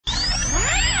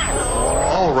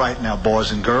right now,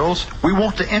 boys and girls. We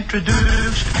want to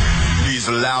introduce... Please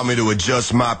allow me to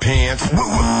adjust my pants.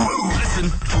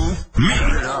 Listen to me.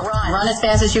 Run as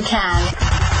fast as you can. I'm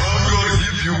gonna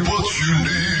give you what you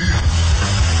need.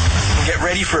 Get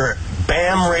ready for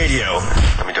BAM Radio.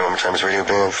 Let me do it one more time. It's Radio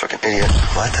BAM, fucking idiot.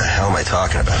 What the hell am I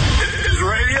talking about? It's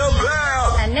Radio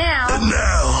BAM. And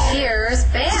now, here's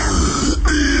BAM.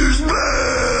 Here's BAM.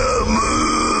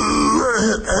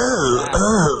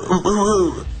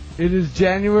 It is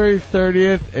January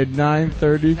 30th at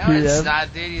 9:30 p.m. No, it's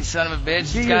not, dude, you son of a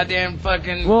bitch. It's goddamn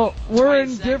fucking... Well, we're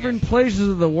in different places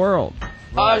of the world.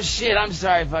 Oh, shit, I'm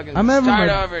sorry, fucking... I'm having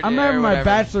I'm having my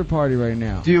bachelor party right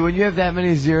now. Dude, when you have that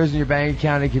many zeros in your bank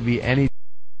account, it could be any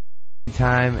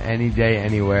time, any day,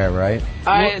 anywhere, right?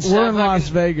 We're in Las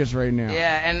Vegas right now.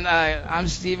 Yeah, and I'm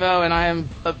Steve-O, and I am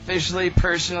officially,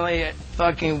 personally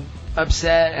fucking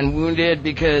upset and wounded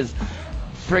because...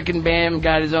 Frickin' Bam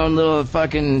got his own little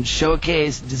fucking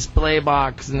showcase display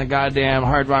box in the goddamn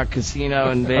Hard Rock Casino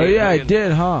in Vegas. Oh yeah, I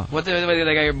did, huh? What they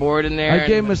got your board in there? I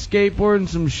gave him a skateboard and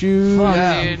some shoes.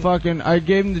 Fuck, dude. I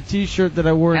gave him the T-shirt that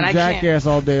I wore in Jackass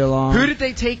all day long. Who did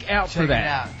they take out for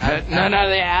that? No,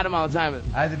 they had him all the time.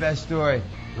 I had the best story.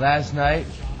 Last night,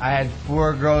 I had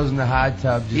 4 girls in the hot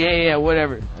tub. Yeah,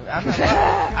 whatever.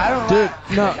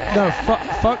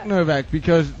 Fuck Novak,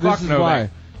 because this is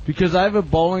why. Because I have a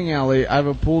bowling alley, I have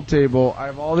a pool table, I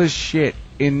have all this shit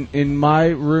in my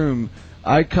room.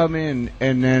 I come in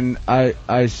and then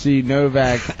I see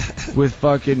Novak with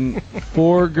fucking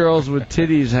 4 girls with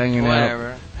titties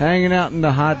hanging out in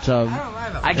the hot tub.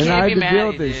 I can't be mad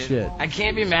at you, dude. Shit. I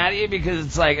can't be mad at you because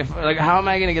it's like how am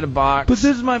I gonna get a box? But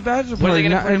this is my bachelor party. What are they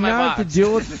gonna put in my now box? I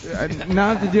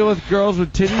have to deal with girls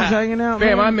with titties hanging out.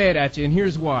 Bam, I'm mad at you, and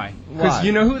here's why. Because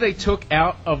you know who they took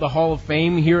out of the Hall of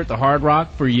Fame here at the Hard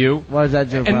Rock for you? Why is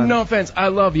that your friend? And no offense, I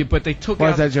love you, but they took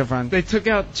Why is that your friend? They took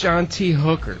out John T.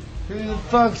 Hooker. Who the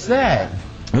fuck's that?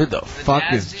 Who the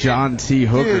fuck is John T.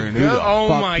 Hooker, and who the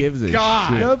fuck gives a shit?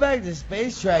 Go back to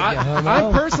space track, you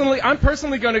homo. I'm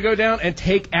personally going to go down and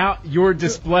take out your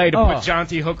display to put John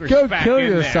T. Hooker's Go back kill in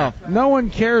yourself. there. No one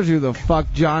cares who the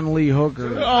fuck John Lee Hooker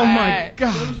is. Oh my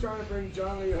God. Who's trying to bring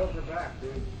John Lee Hooker back,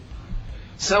 dude?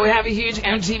 So we have a huge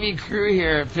MTV crew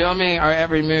here filming our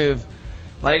every move.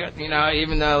 Like, you know,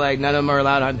 even though, like, none of them are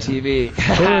allowed on TV.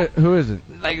 Who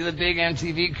isn't? Like, the big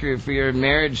MTV crew for your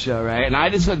marriage show, right? And I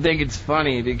just would think it's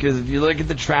funny because if you look at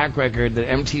the track record that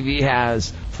MTV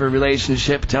has for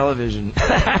relationship television,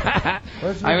 I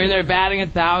mean, they're batting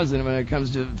 1,000 when it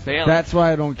comes to failing. That's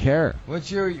why I don't care.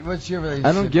 What's your relationship?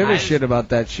 I don't give a shit about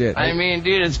that shit. I mean,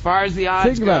 dude, as far as the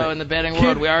odds go in the betting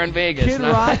world, we are in Vegas.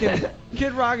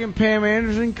 Kid Rock and Pam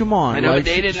Anderson, come on. I know, but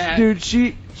they didn't have... Dude,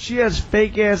 she has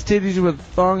fake-ass titties with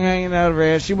thong hanging out of her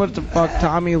ass. She wants to fuck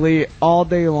Tommy Lee all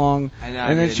day long. I know,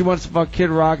 and then she wants to fuck Kid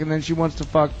Rock, and then she wants to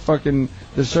fuck fucking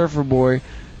the Surfer Boy.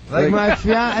 Like my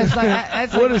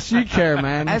fiance. What does she care,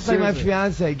 man? That's like my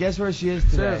fiance. Guess where she is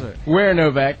today? Seriously. Where,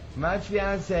 Novak? My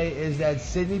fiance is that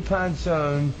Sidney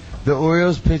Ponson, the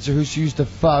Orioles pitcher who she used to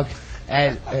fuck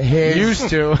at his... Used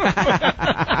to.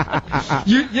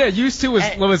 Used to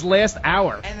was last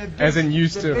hour. And as in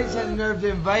used to. The bitch had the nerve to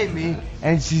invite me,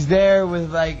 and she's there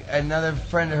with, like, another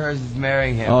friend of hers is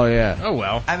marrying him. Oh, yeah. Oh,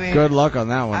 well. I mean... Good luck on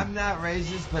that one. I'm not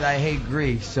racist, but I hate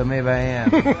Greeks, so maybe I am.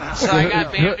 So I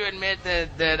got Bam to admit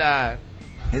that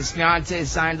his fiance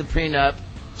signed the prenup.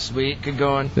 Sweet, good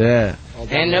going. Yeah.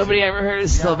 And nobody ever heard of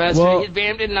Sylvester. Well,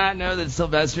 Bam did not know that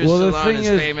Sylvester the Stallone thing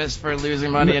is famous for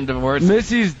losing money in divorce.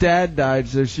 Missy's dad died,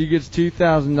 so she gets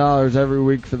 $2,000 every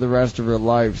week for the rest of her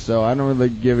life. So I don't really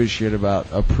give a shit about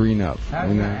a prenup. How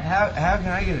you know? how can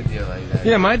I get a deal like that?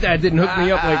 Yeah, my dad didn't hook me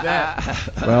up like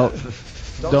that. Well,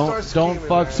 don't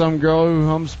fuck some girl who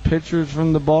humps pictures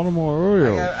from the Baltimore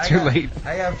Orioles. Too late.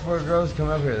 I got 4 girls come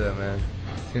up here, though, man.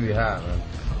 It's going to be hot, man.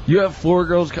 You have 4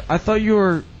 girls. I thought you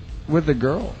were with a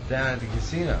girl. Down at the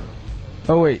casino.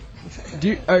 Oh, wait.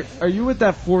 Are you with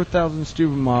that 4,000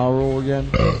 stupid mile rule again?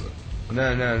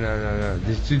 No.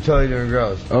 There's 2 totally different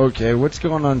girls. Okay, what's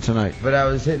going on tonight? But I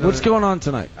was hitting. What's going on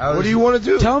tonight? What do you want to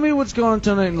do? Tell me what's going on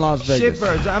tonight in Las Vegas.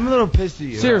 Shitbirds, I'm a little pissed at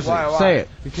you. Seriously, Why? say it.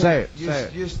 Because Say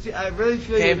it. I really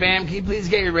feel. Hey, Bam, can you please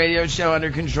get your radio show under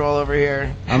control over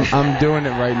here? I'm doing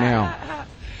it right now.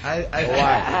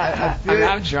 I feel.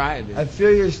 I'm trying, dude. I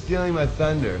feel you're stealing my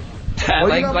thunder.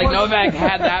 like Novak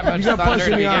had that much thunder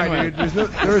to begin with.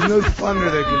 There's no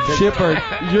thunder that can.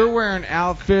 Chipper, you're wearing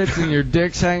outfits and your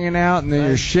dick's hanging out and then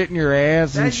you're shitting your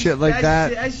ass and shit like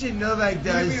that. That shit Novak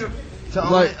does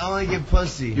to only get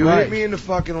pussy. You hit me in the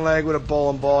fucking leg with a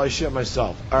bowling ball. I shit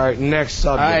myself. All right, next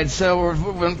subject. All right, so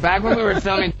we're back when we were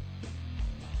filming.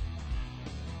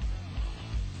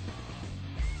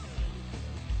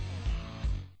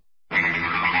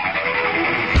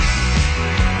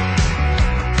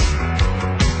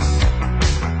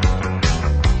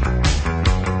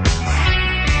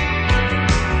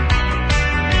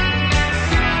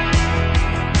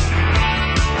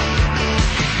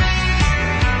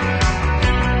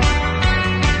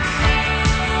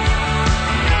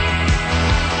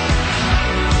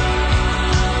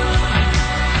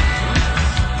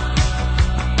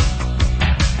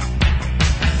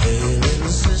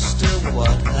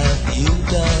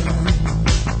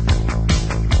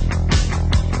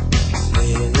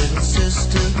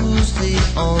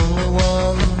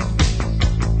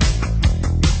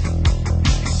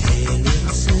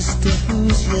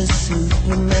 useless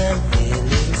Superman. Hey,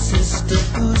 little sister,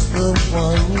 who's the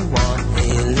one you want?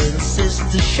 Hey, little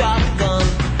sister, shotgun.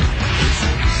 It's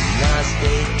a nice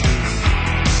day to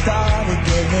start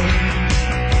again.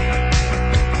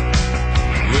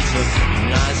 It's a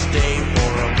nice day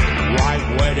for a white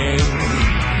wedding.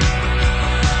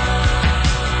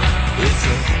 It's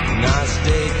a nice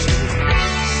day to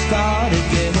start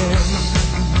again.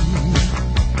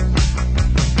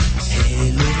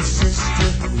 Hey, little sister,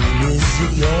 who is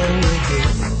it you're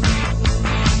with?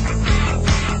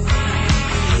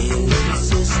 Hey, little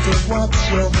sister, what's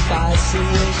your vice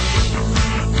wish?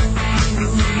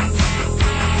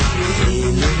 Hey,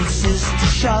 little sister,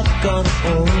 shotgun,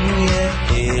 oh yeah.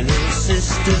 Hey, little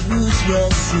sister, who's your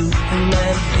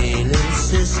Superman? Hey, little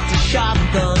sister,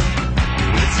 shotgun.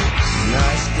 It's a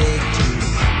nice day to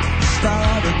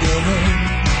start again.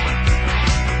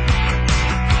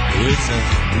 It's a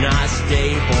nice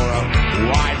day for a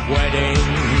white wedding.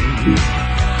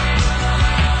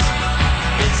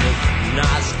 It's a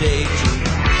nice day to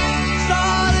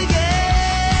start again.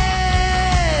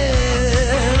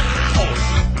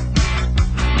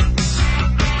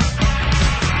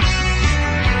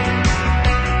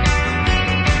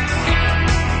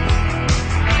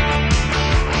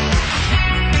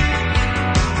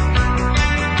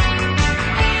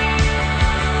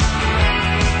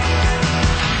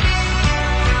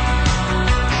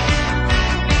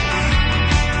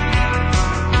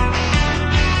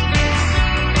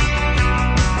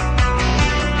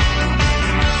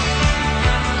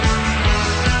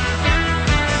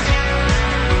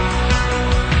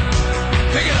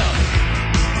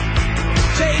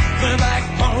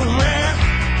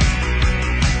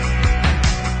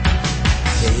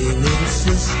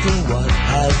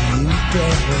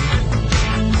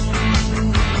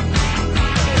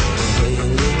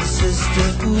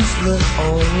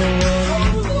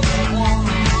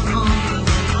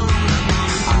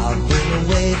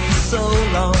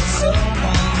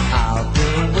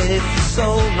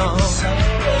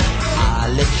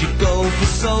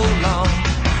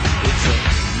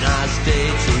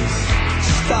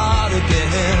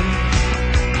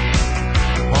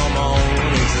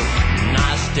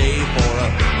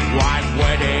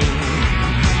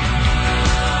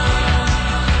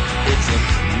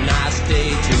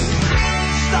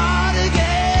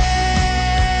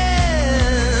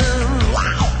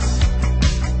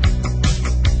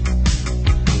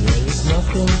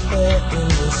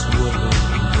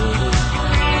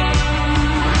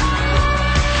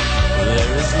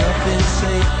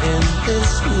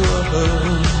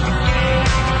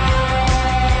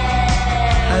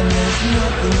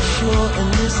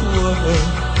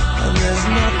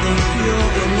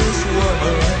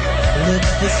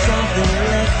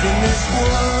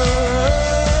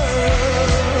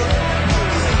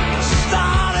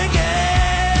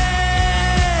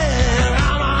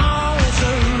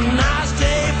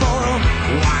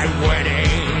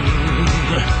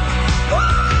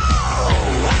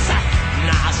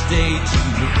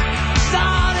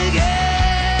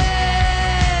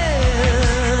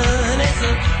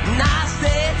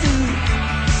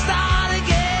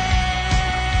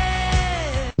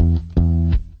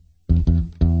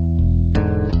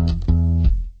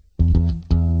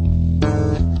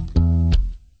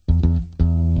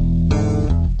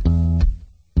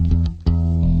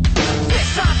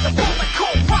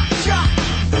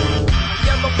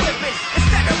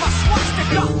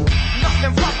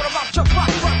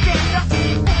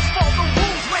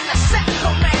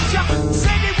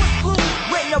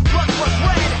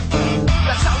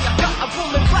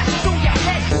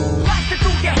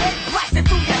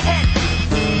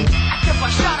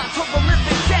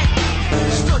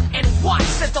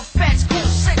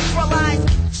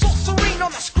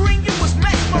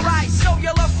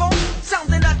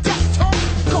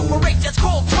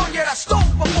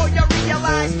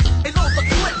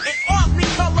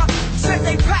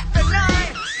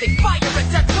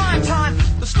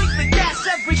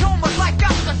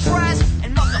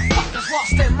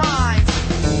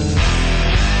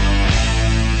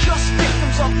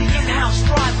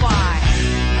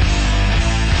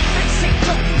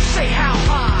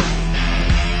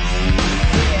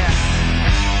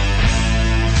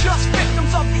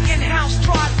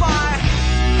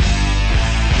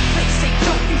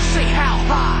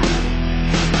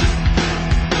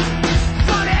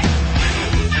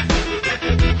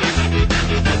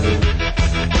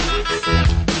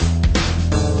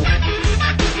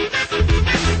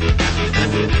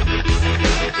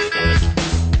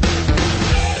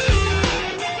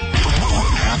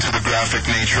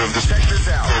 nature of this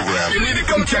program. You need to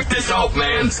come check this out,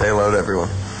 man. Say hello to everyone.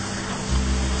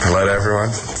 Hello to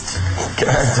everyone. Can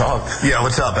I talk? Yeah,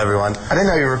 what's up, everyone? I didn't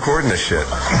know you were recording this shit.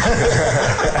 I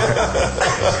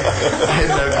had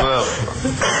no clue.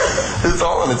 It's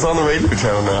on. It's on the radio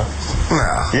channel now.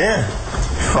 No. Yeah.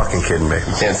 You're fucking kidding me.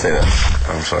 You can't say that.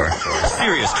 I'm sorry.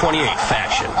 Furious 28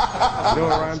 faction.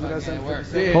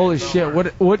 Holy shit!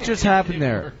 What just happened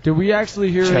there? Did we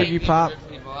actually hear Iggy Pop?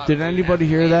 Did anybody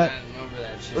hear that?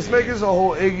 Let's make this a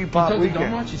whole Iggy Pop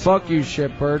weekend. Fuck you,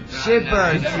 shitbird.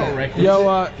 Shitbird. Yo,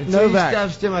 Novak.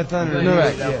 Stuff still my thunder.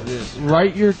 Novak,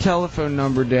 write your telephone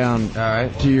number down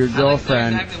to your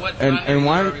girlfriend, and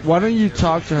why don't you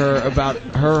talk to her about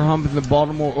her humping the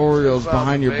Baltimore Orioles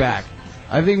behind your back?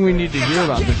 I think we need to hear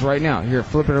about this right now. Here,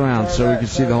 flip it around so we can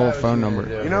see the whole phone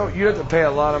number. You know, you have to pay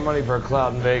a lot of money for a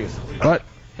cloud in Vegas. What?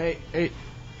 Hey,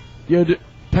 yo,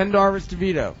 Pendarvis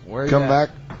DeVito, where are you Come at?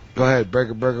 back. Go ahead,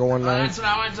 Breaker 19. That's what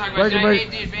I want to talk about.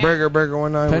 Breaker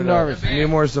 19. Pendarvis. Need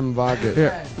more some vodka.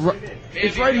 Here,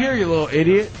 it's right here, you little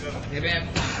idiot. Hey, Bam.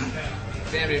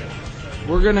 Bam.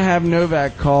 We're gonna have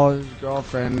Novak call his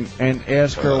girlfriend and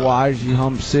ask her why she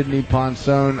humped Sidney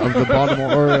Ponson of the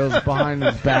Baltimore Orioles behind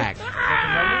his back.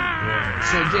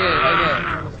 So, dude,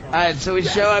 okay. Alright, so we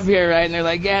show up here, right, and they're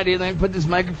like, yeah, dude, let me put this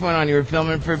microphone on. You were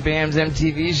filming for Bam's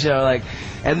MTV show, like,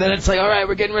 and then it's like, alright,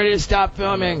 we're getting ready to stop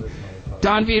filming.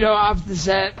 Don Vito off the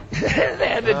set. They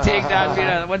had to take Don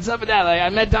Vito. What's up with that? Like, I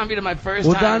met Don Vito my first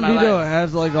time Don in my Vito life.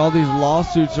 has, like, all these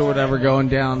lawsuits or whatever going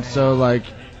down, so, like,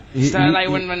 he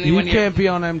can't be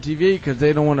on MTV because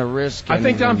they don't want to risk I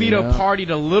think Don anything, Vito you know? partied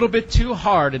a little bit too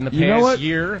hard in the past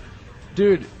year.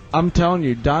 Dude, I'm telling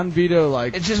you, Don Vito,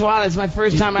 like... It's just wild. It's my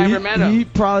first time I ever met him. He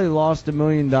probably lost $1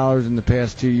 million in the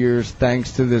past 2 years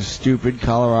thanks to this stupid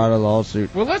Colorado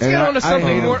lawsuit. Well, let's get on to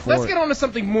something more. Let's get on to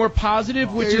something more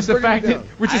positive, which is the fact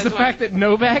that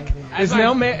Novak is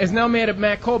now mad at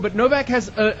Matt Cole. But Novak has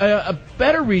a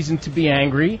better reason to be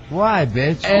angry. Why,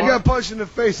 bitch? And you got punched in the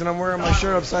face, and I'm wearing my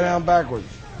shirt upside down backwards.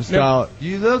 No.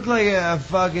 You look like a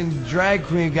fucking drag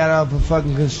queen got off a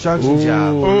fucking construction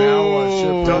job.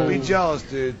 Ooh. Don't be jealous,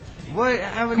 dude. What?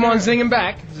 Come on, zing him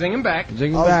back. Zing him back.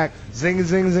 Zing him back. Zing,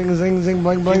 zing, zing, zing, zing,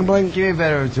 bling, bling, bling. Give me a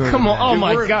better retort. Come on. Oh,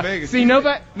 my God. See,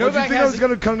 Novak you think I was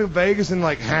going to come to Vegas and,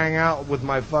 like, hang out with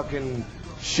my fucking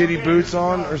shitty boots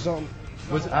on or something?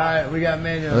 All right, we got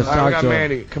Mandy. Let's talk we got to him.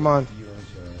 Mandy. Come on.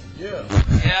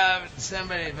 Yeah,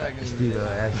 somebody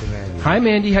fucking... Hi,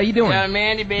 Mandy. How you doing? Yeah,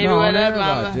 Mandy, baby, No, what I up, know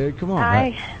about mama? it, dude. Come on.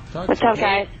 Hi. What's up,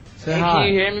 guys? Say Hey, hi. can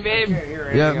you hear me, babe? Yeah, I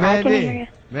can hear Mandy. you.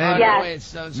 Mandy. Oh, no, Yes. wait,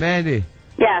 so Mandy.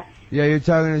 Yes. Yeah, you're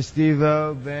talking to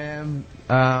Steve-O, Bam.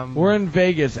 We're in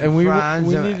Vegas, and we Franz,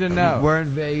 need to know. We're in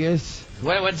Vegas.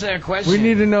 what's their question? We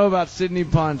need to know about Sidney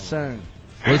Ponson.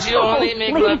 Did you only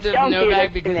make Please love to don't do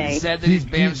Novak this to because he me. said that he's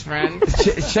Bam's friend?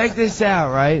 Check this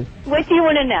out, right? What do you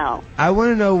want to know? I want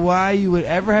to know why you would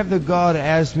ever have the gall to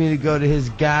ask me to go to his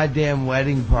goddamn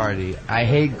wedding party. I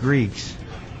hate Greeks.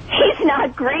 He's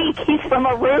not Greek. He's from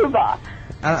Aruba.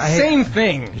 Same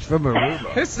thing. He's from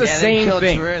Aruba. It's the Yeah, they same killed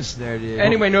thing. tourists there, dude.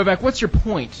 Anyway, Novak, what's your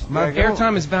point? My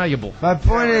Airtime is valuable. My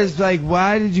point is, like,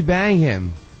 why did you bang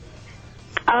him?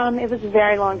 It was a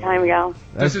very long time ago.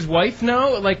 Does his wife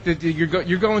know? Like, you're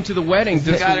going to the wedding.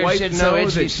 Does got his her wife shit know so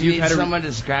itchy, that she you've needs had a... someone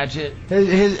to scratch it.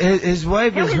 His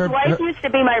wife No, is his her. wife used to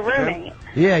be my roommate.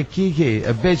 Yeah, Kiki,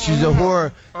 a bitch. She's a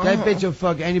whore. That bitch will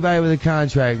fuck anybody with a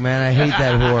contract, man. I hate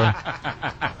that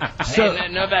whore. So, hey,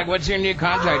 Novak, what's your new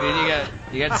contract,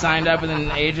 dude? You got signed up with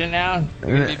an agent now? You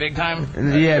gonna be big time?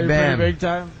 Yeah, Bam. Big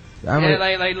time?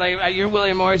 Like you're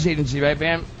William Morris agency, right,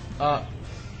 Bam?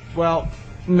 Well,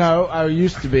 no, I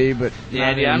used to be, but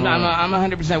Yeah, dude, I'm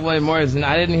 100% William Morris, and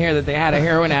I didn't hear that they had a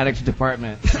heroin addicts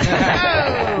department.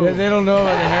 Yeah, they don't know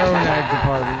about the heroin addict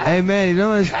department. Hey, man,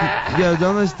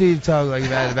 don't let Steve talk like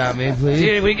that about me, please.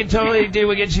 Dude, we can totally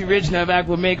we'll get you rich, Novak.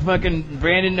 We'll make fucking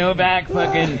Brandon Novak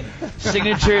fucking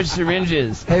signature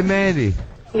syringes. Hey, Mandy.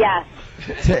 Yes.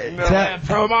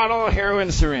 Pro model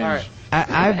heroin syringe. All right.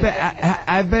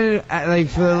 I've been like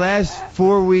for the last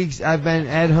 4 weeks. I've been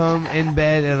at home in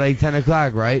bed at like 10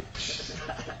 o'clock, right?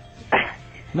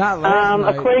 Not last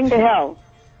night. According to Hill.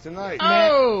 Tonight.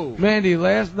 Oh! Mandy,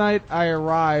 last night I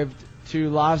arrived to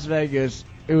Las Vegas.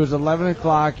 It was 11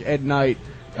 o'clock at night.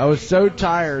 I was so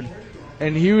tired,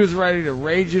 and he was ready to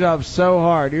rage it up so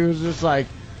hard. He was just like,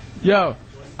 yo,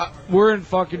 we're in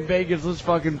fucking Vegas. Let's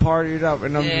fucking party it up.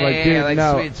 And I'm like, dude,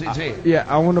 no. Sweet. Yeah,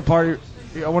 I want to party.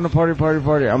 I want to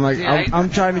party. I'm like, I'm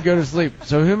trying to go to sleep.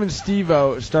 So him and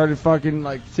Steve-O started fucking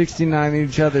like 69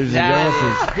 each other's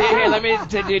asses. Here, let me,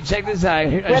 dude, check this out.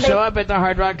 I show up at the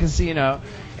Hard Rock Casino,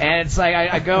 and it's like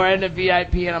I go right into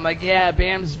VIP, and I'm like, yeah,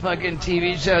 Bam's fucking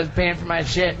TV show is paying for my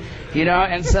shit, you know.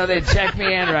 And so they check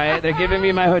me in, right? They're giving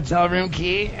me my hotel room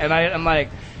key, and I'm like,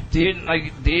 do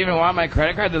you even want my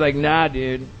credit card? They're like, nah,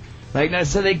 dude. Like, no,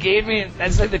 so they gave me,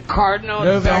 that's like the cardinal.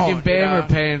 Novak and Bam are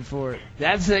paying for it.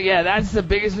 That's the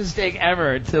biggest mistake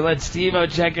ever, to let Steve-O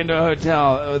check into a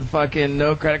hotel with fucking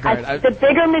no credit card. The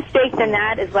bigger mistake than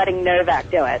that is letting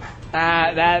Novak do it.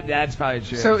 That's probably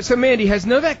true. So Mandy, has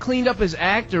Novak cleaned up his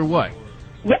act or what?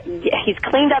 Yeah, he's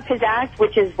cleaned up his act,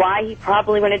 which is why he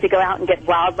probably wanted to go out and get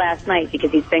wild last night, because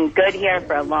he's been good here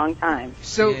for a long time.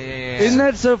 So, isn't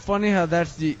that so funny how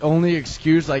that's the only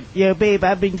excuse? Like, yo, babe,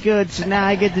 I've been good, so now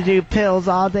I get to do pills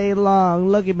all day long.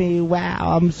 Look at me,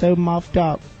 wow, I'm so muffed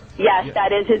up. Yes,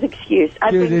 that is his excuse.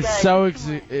 Dude, it's so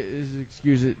his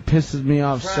excuse. It pisses me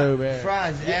off so bad.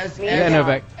 Franz,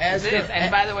 Novak.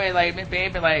 And by the way, like,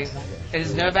 babe, like,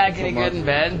 is Novak any good in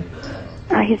bed?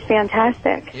 He's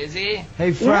fantastic. Is he?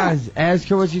 Hey, Franz, ask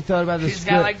her what she thought about the She's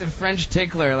script. got like the French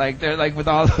tickler, like they're like with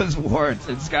all those warts.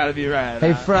 It's got to be right.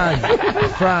 Hey, Franz.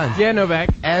 Yeah, Novak.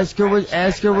 Ask her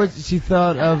what she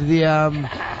thought of the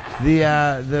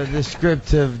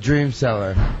script of Dream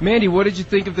Seller. Mandy, what did you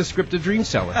think of the script of Dream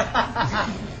Seller?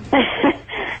 I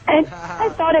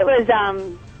thought it was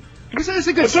It's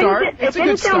a good start. It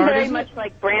didn't sound very much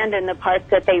like Brandon, the parts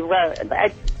that they wrote.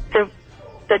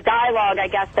 The dialogue, I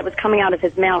guess, that was coming out of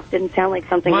his mouth didn't sound like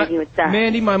something that he would say.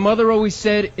 Mandy, my mother always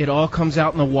said it all comes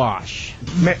out in the wash.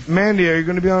 Mandy, are you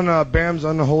going to be on Bam's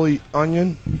Unholy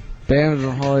Onion? Bam's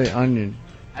Unholy Onion.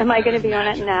 Am I going to be on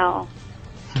it now?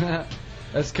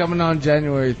 That's coming on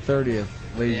January 30th,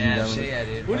 ladies and gentlemen. Yeah,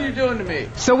 dude. What are you doing to me?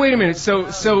 So wait a minute.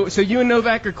 So you and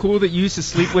Novak are cool that you used to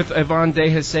sleep with Ivan De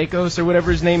Hesecos or whatever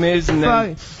his name is, and then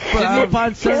you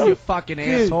fucking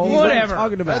asshole. Whatever. What are you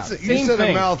talking about? Same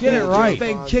thing. Get it right. He's Get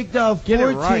been kicked off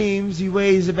 4 teams. He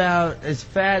weighs about as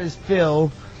fat as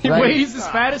Phil. He weighs as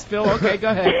fat as Phil. Okay, go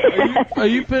ahead. Are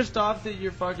you pissed off that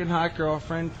your fucking hot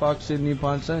girlfriend fucked Sidney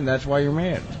Ponson? That's why you're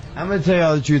mad. I'm gonna tell you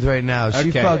all the truth right now.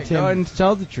 She fucked him. Go ahead and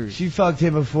tell the truth. She fucked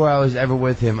him before I was ever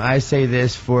with him. I say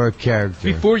this for character.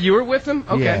 Before you were with him?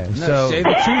 Okay. Yeah, No, so say the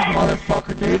truth,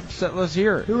 motherfucker, dude. So, let's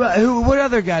hear it. what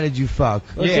other guy did you fuck?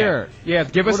 Let's hear it. Yeah,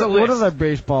 give us a What list. other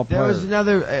baseball player? There was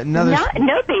another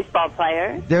No baseball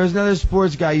player. there was another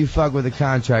sports guy you fucked with a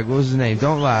contract. What was his name?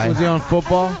 Don't lie. Was he on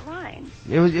football?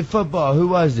 It was in football. Who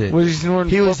was it? Was he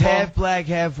snorting He was football? half black,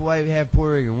 half white, half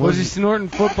Puerto Rican. Was he snorting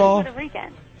football? Puerto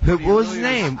Rican. What was his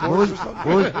name? What was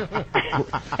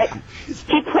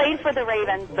He played for the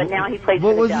Ravens, but now he plays for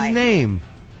what the was his Giants. name?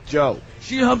 Joe.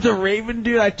 She humped a Raven,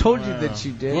 dude. I told you that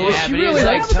she did. Yeah, she but really he's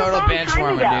like likes- total That was a bench long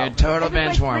time warmer, ago. dude. Total It was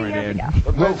bench like warmer, 3 years dude.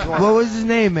 ago. What was his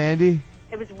name, Andy?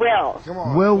 It was Will. Come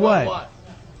on. Will what?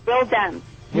 Will Dem.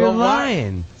 You're Will what?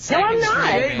 lying. No, I'm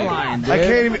not. Big line, dude.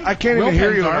 I can't even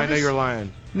hear you when I know you're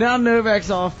lying. Now Novak's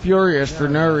all furious for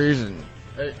no reason.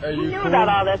 Are You you knew cool? about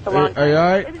all this a long Are you time.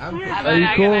 alright? It was weird. How Are about you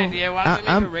I cool? got an idea? Why don't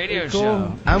we make a radio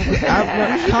show?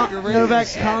 Novak,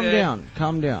 calm down.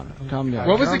 Calm down. Calm down.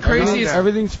 What was the craziest?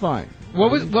 Everything's fine.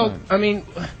 What was? Well, Everything's I mean,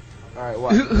 All right,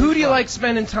 what? who do you like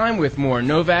spending time with more,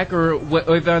 Novak or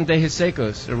Ivan De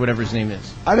Hesecos or whatever his name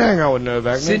is? I'd hang out with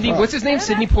Novak. Sidney, what's his name?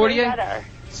 Sidney Poitier. Better.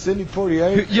 Sidney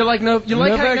Poitier. You like you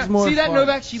like Novak's hanging out. more See that fun.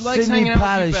 Novak? She likes Sidney hanging out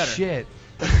pot with you of better. shit.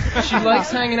 She likes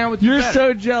hanging out with you You're better.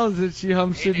 so jealous that she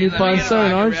humped Sidney Let me get a Ponson,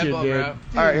 rocket aren't Red you, Bull, dude? bro. All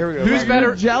right, here we go. Who's better?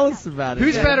 You're jealous about it.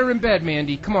 Who's dude. better in bed,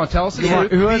 Mandy? Come on, tell us the Yeah.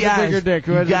 truth. Who has Be a bigger honest. dick?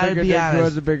 Who You has a gotta bigger be dick? Who honest.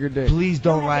 has a bigger dick? Please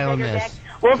don't lie on Bigger this. dick.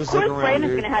 Well, of Just course, look around,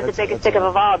 Brandon's dude. going to have the That's biggest it. dick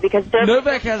of all because they're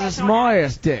Novak has a small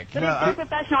ass dick. But if they're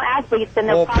professional athletes, then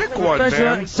they're Well, probably pick one, Especially-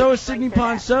 man. So is Sidney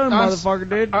Ponson, motherfucker,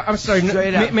 dude. I'm sorry,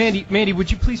 Straight up. Mandy,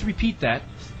 would you please repeat that?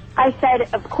 I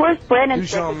said, of course, Brandon's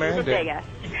dick Shawn is the Mendes. biggest.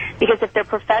 Because if they're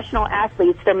professional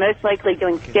athletes, they're most likely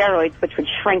doing steroids, which would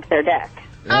shrink their dick.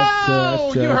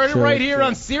 Oh, you heard it right here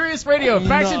on Sirius Radio,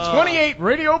 Faction 28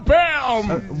 Radio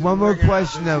Bam. One more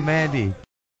question though, Mandy.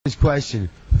 This question: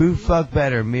 who fucked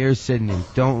better, me or Sidney?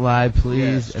 Don't lie,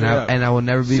 please, Yeah, and I will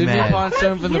never be Sidney mad.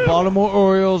 Ponson from the Baltimore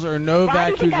Orioles or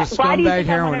Novak, who's a scumbag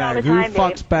heroin addict. Who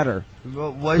fucks better?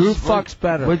 Who fucks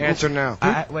better? Answer now.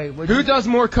 Who does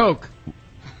more coke?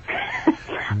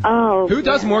 Oh. Who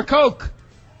does more coke?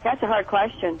 That's a hard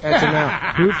question. Answer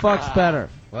now. Who fucks better?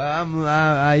 Well,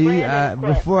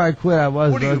 before I quit, I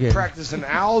was What are looking. you practicing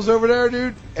owls over there,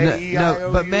 dude? No,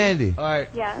 but Mandy, All right.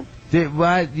 Yeah.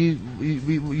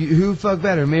 who fucked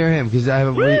better, me or him? Because I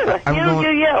have.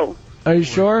 You. Are you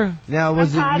sure? Now,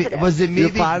 was I'm it me, positive. was it me? You're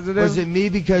positive? Was it me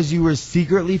because you were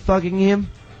secretly fucking him?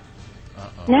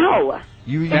 No.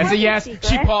 That's a yes. secret.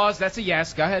 She paused. That's a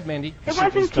yes. Go ahead, Mandy. It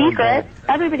wasn't secret.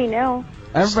 Everybody knew.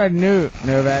 Everybody knew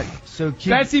Novak. So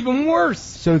that's even worse.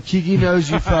 So Kiki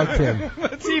knows you fucked him.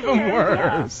 That's even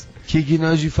worse. Kiki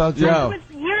knows you fucked him. It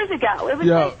was years ago. It was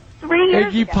Yo, like 3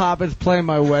 years Iggy ago. Pop is playing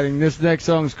my wedding. This next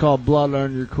song is called Blood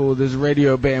on Your Cool. This is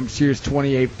Radio Bam Series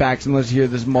 28 Facts, and let's hear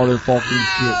this motherfucking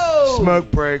shit. Smoke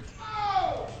break.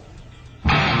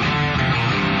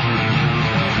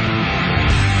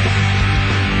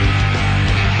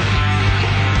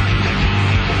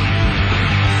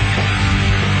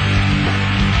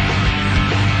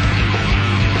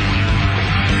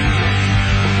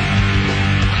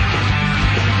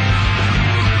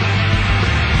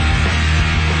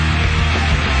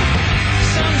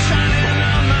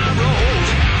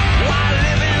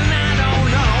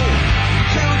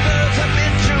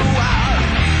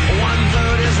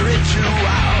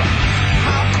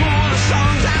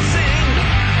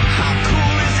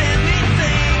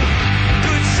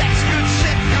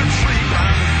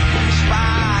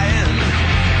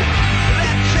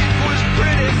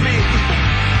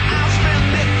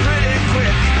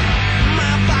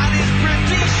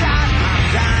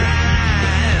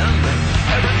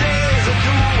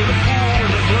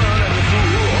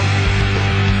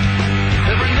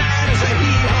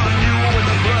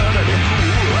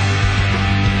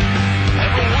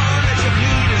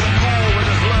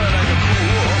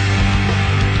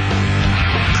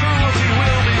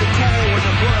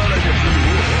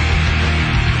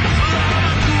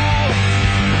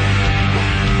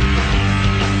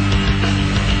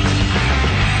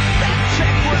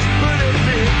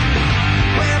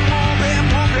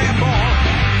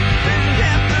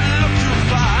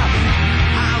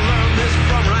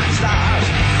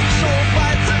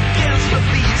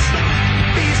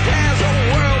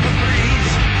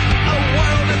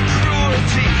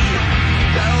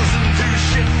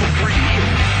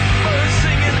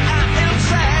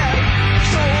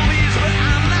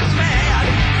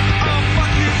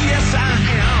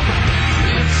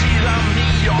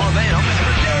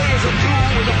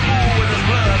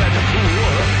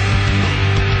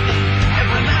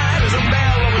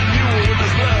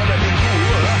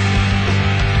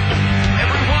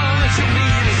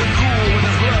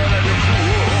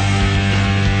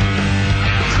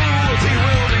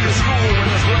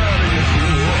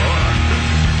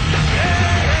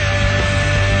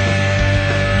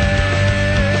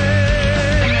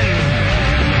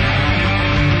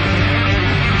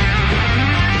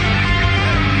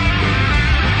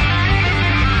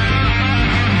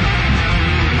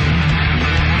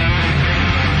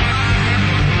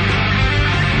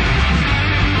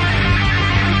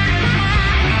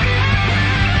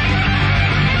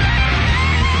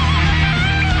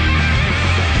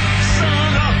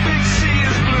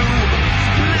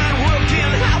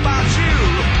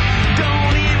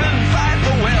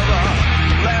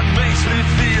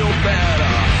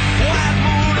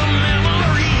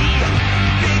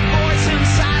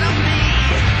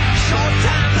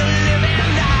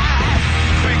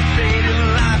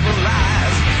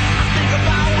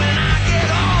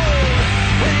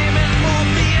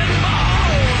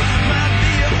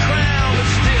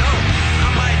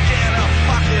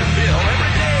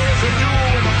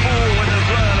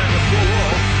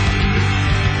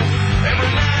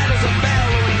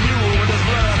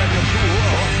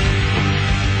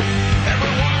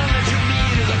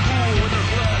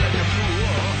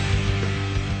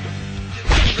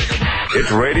 It's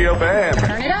Radio Bam.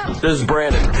 Turn it up. This is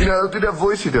Brandon. You know, do that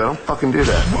voice you do. I don't fucking do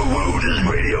that. Woo-woo, this is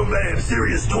Radio Bam,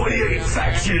 Series 28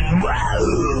 Faction.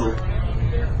 Wow.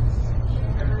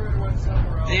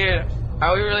 Dude,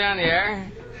 are we really on the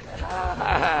air?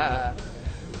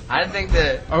 I think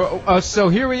that... So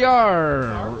here we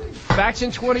are.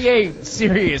 Faction 28,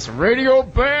 Sirius Radio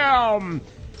Bam.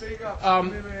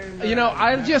 You know,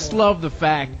 I just love the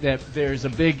fact that there's a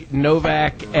big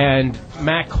Novak and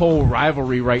Matt Cole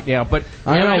rivalry right now. But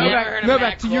I never heard of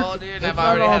Matt Cole, dude. I've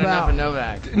already had enough of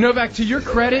Novak. Novak, to your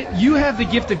credit, you have the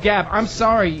gift of gab. I'm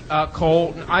sorry,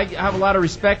 Cole. I have a lot of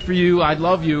respect for you. I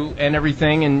love you and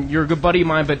everything, and you're a good buddy of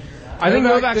mine. But I think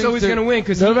Novak's always going to win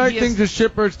because Novak thinks the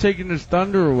shipbird's taking his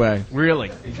thunder away. Really?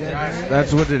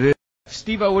 That's what it is.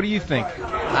 Steve-O, what do you think?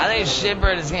 I think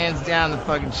Shitbird is hands down the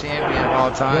fucking champion of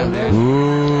all time, dude.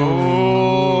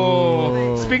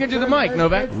 Ooh. Speaking to the mic,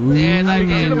 Novak. Dude, like,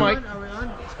 Speaking to the mic.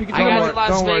 I got to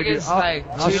Las Vegas like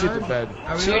I'll shit the bed.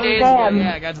 2 days ago.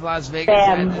 Yeah, I got to Las Vegas.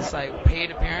 I had this like paid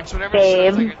appearance, whatever.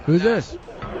 Like Who's this?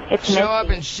 Show up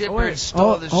and Shitbird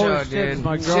stole the show, dude.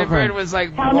 Shitbird was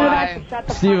like, why?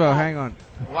 Steve-O, hang on.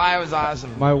 Why it was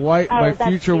awesome. My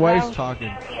future wife's talking.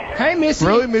 Hey, Missy.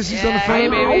 Really? Missy's on the phone? Hey,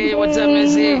 baby. What's up,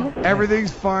 Missy?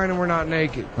 Everything's fine and we're not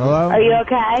naked. Hello? Are you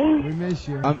okay? We miss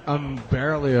you. I'm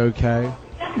barely okay.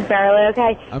 Barely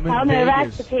okay. I'm in Tell Novak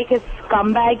Vegas. to take his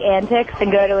scumbag antics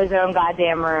and go to his own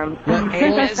goddamn room.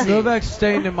 Novak's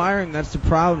staying in my room. That's the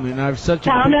problem. And I have such a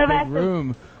Tell big Novak to-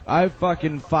 room. I have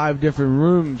fucking 5 different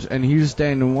rooms, and he's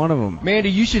staying in one of them. Mandy,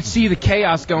 you should see the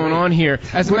chaos going on here.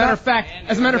 As a matter of fact,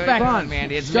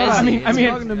 Mandy, it's Shut up. Missy. I'm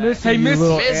talking to Missy, hey, you Missy,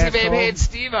 little Missy, baby, asshole. hey, it's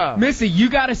Steve-O. Missy, you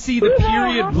got to see the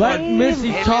period blood. Let Missy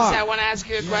Hey, talk. Missy, I want to ask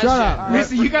you a question. Shut up.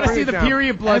 Missy, you got to see the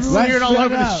period blood smeared all over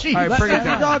the sheet. All right, bring it Let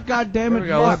down. me talk, goddammit. Here we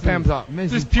go. Let Pam talk.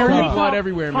 There's period blood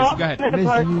everywhere, Missy. Go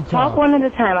ahead. Talk one at a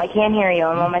time. I can't hear you.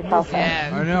 I'm on my cell phone.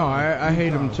 I know. I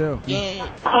hate him too.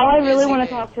 All I really want to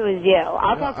talk to is you.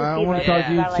 I'll talk to I Steve. want to talk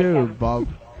to you too, Bob.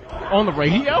 On the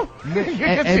radio? And Missy,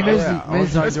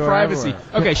 That's privacy.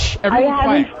 Okay, shh, Are you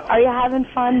everyone quiet. having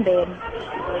fun, babe?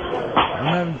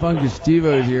 I'm having fun because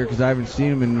Steve-O's here because I haven't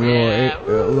seen him in a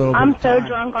little bit. I'm so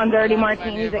drunk on dirty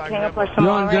martinis at King of Plush You're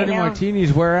Mall on right Dirty now.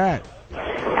 Martinis. Where at?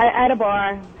 At a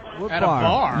bar. What At a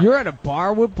bar? You're at a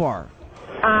bar? What bar?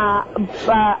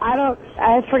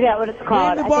 I forget what it's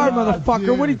called. You're in the bar, I think-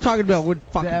 motherfucker. What are you talking about? What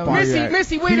fucking bar you at?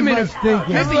 Missy, wait a minute.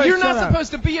 Missy, you're not Shut up.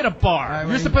 supposed to be at a bar.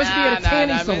 You're supposed to be at a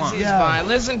tanning salon. Missy's fine.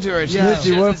 Listen to her. She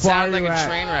Missy, doesn't what bar sound like you a at?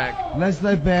 train wreck. Let's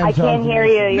let Bam I talk. can't hear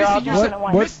you. You're all talking at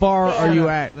once. What bar are you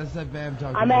at? Let's let Bam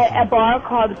talk. I'm at a bar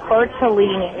called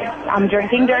Bertolini. I'm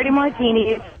drinking dirty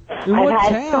martinis. In what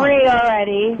I've had town? 3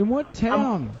 already. In what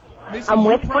town? I'm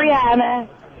with Brianna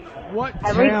What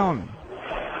town?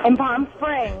 in Palm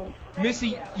Springs.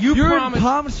 Missy, You're promised. in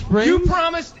Palm Springs? You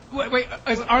promised. Wait,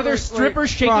 are there strippers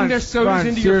shaking their sodas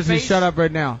into your seriously, face? shut up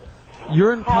right now.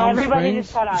 You're in Palm everybody Springs?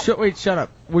 just shut up. Shut up.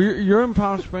 Well, you're in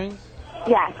Palm Springs?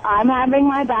 Yes, I'm having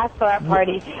my bachelorette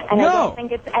party, and I No. don't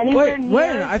think it's anywhere near.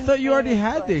 Wait, I thought you already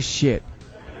had this shit.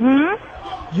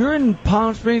 You're in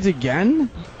Palm Springs again?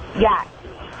 Yes.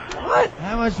 What?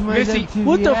 How much money Missy, does MTV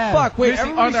What the have? fuck? Wait, Missy,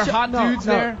 everybody are there shut- hot no, dudes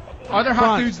no. there? Are there hot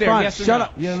Franz, dudes there? Franz, Yes or shut no?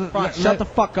 up. Yeah, Franz, shut the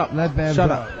fuck up. Let Bam Shut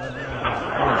talk.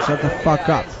 up. Shut the fuck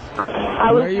up.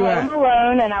 I Where was are you at? home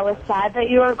alone, and I was sad that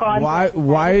you were gone. Why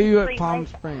are you at Palm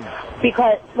Springs?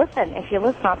 Because, listen, if you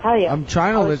listen, I'll tell you. I'm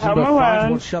trying to I was listen, home but Franz alone,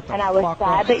 won't shut the and I was fuck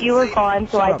sad up. that you were gone,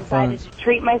 so Shut I up, decided Franz. to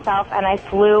treat myself, and I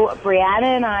flew Brianna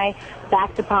and I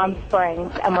back to Palm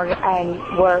Springs, and we're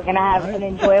gonna have an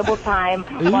enjoyable time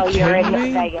you while you're in kidding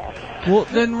me? Vegas. Well,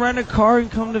 then rent a car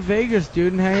and come to Vegas,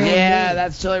 dude, and hang out with Yeah, me.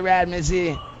 that's totally rad,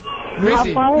 Missy.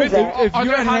 Missy, How far is it? if Are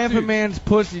you're there hot half a dudes? man's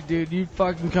pussy, dude, you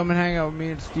fucking come and hang out with me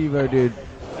and Steve-O, dude.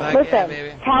 Fuck yeah, Listen,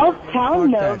 baby. tell Fuck that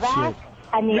Novak shit.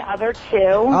 and the other two.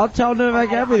 I'll tell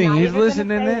Novak everything. I'm not He's even gonna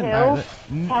listening say in.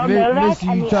 who. Tell Novak Missy,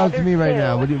 and you the talk to other me right two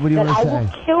now. What do you that want I to will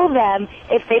say? kill them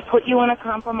if they put you in a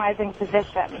compromising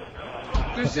position.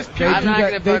 There's just They I'm do not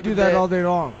that, gonna they fuck do with that it. all day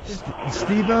long.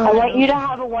 Steve-O? I want you to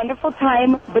have a wonderful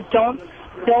time, but don't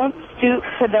stoop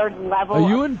to their level. Are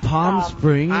you in Palm um,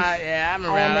 Springs? Yeah, I'm I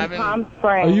around. am I've in been. Palm Are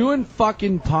Springs. you in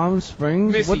fucking Palm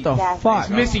Springs? Missy. What the Yes. fuck?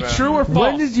 Missy, true or false?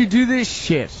 When did you do this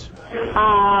shit?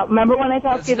 Remember when I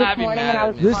talked to you Let's not this be morning mad and I at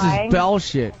was me. This crying? is bell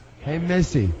shit. Hey,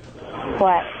 Missy.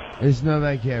 What? It's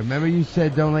Novak here. Remember you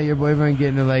said don't let your boyfriend get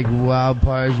into like wild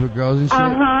parties with girls and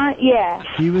shit? Yeah.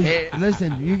 He was. Hey.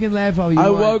 Listen, you can laugh all you I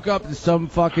want. woke up to some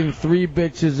fucking 3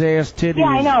 bitches ass titties Yeah,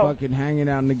 I know. fucking hanging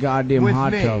out in the goddamn With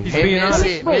hot me. tub. He's Hey, being honest.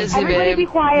 Missy, Wait, Missy, everybody be babe.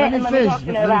 quiet and let me finish. talk to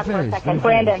Let me Novak for a finish. second. Let me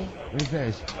Brandon, Let me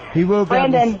finish. He woke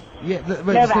Brandon. up. Yeah,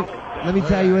 wait, Novak. let me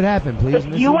tell you what happened, please. if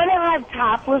Missy. you want to have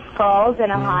topless girls in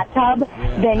a hot tub,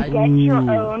 then I- get your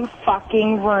own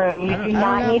fucking room. You do don't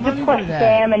not have need to money put for that.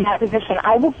 Sam in that position.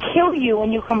 I will kill you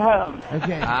when you come home.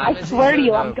 Okay. I swear to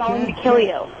you, I'm going to kill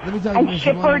you. Let me tell And you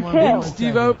ship her too.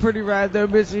 Steve-O pretty rad though,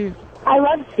 Missy. I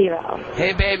love Steve-O.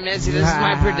 Hey, babe, Missy, this is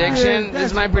my prediction. This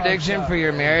is my prediction for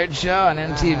your marriage show on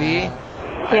MTV.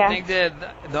 I think that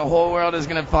the whole world is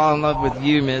gonna fall in love with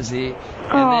you, Missy,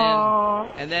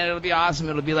 and then it'll be awesome.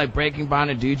 It'll be like Breaking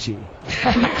Bonaducci.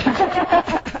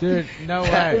 Dude, no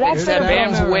way. Except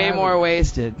Bam's way more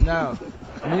wasted. No.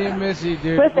 Me and Missy,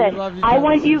 dude, Listen, we love each I other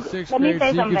want since you- 6th let me grade, say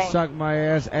so you something. can suck my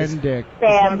ass and dick. Bam,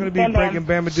 It's not going to be Bam, breaking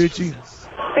Bam. Bamaducci.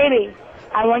 Baby,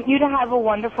 I want you to have a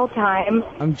wonderful time.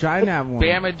 I'm trying to have one.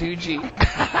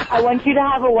 Bamaducci. I want you to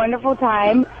have a wonderful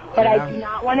time, but Yeah. I do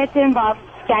not want it to involve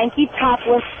stanky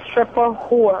topless stripper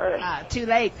whores. Too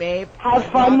late, babe. Have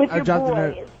fun with I your dropped the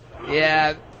boys. note.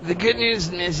 Yeah, the good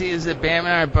news, Missy, is that Bam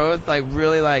and I are both like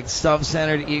really like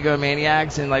self-centered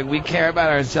egomaniacs, and like we care about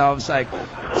ourselves like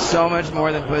so much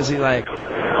more than pussy. Like, you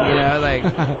know, like you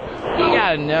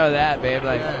gotta know that, babe.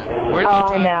 Like, we're just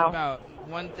talking about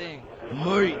one thing.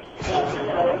 Murray.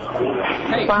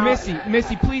 Hey,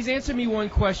 Missy, please answer me one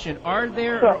question. Are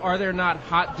there or are there not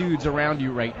hot dudes around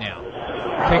you right now?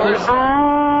 Pickers?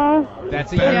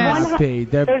 That's a There's yes. one, There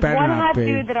there's better one not hot be.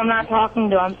 dude that I'm not talking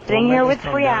to. I'm sitting here with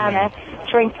Brianna,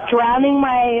 drowning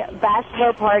my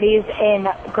bachelor parties in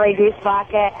Grey Goose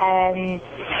vodka and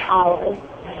olives.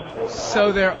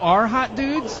 So there are hot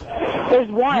dudes? There's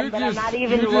one, but I'm not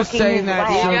even looking just saying that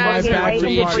his way. so I'm my looking right bachelor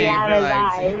into party. Brianna's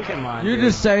eyes. Come on. You're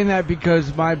just saying that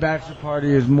because my bachelor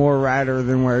party is more radder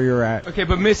than where you're at. Okay,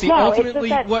 but Missy, No, ultimately, it's just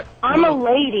that what? I'm a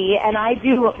lady and I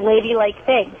do ladylike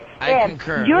things. I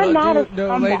concur. You're Well, not dude, a no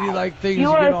scumbag. ladylike things You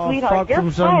are get a all sweetheart. fucked Your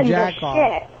from some friends are jack-off.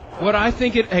 shit. What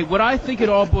I think it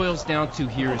all boils down to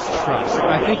here is trust.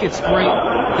 I think it's great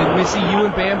that Missy, you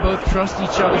and Bam both trust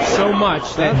each other so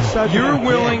much that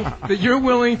you're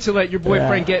willing to let your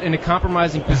boyfriend get in a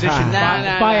compromising position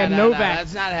by a Novak.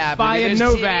 That's not happening. By a There's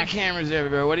Novak. TV cameras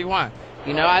everywhere. What do you want?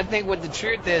 You know, I think what the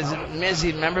truth is,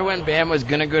 Missy, remember when Bam was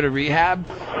gonna go to rehab?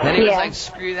 Then he was like,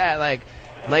 screw that, like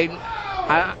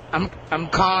I'm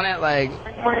calling it like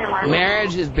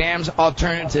marriage is Bam's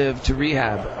alternative to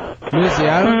rehab. Missy,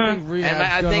 I don't think rehab's And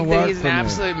I think gonna that he's work an for me.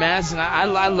 absolute mess, and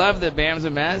I love that Bam's a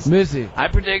mess. Missy. I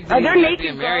predict that Are he's there gonna be a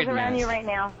naked married girls around mess. you right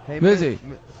now? Hey, Missy,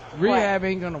 rehab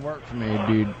ain't gonna work for me,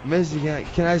 dude. Missy,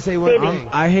 can I say one thing?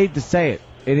 I hate to say it.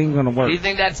 It ain't gonna work. Do you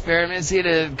think that's fair, Missy,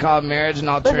 to call marriage an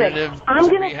Listen, alternative I'm to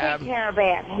going to rehab? take care of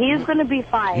Bam. He's going to be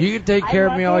fine. You can take care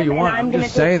of me all you want. I'm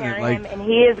just saying it, like, and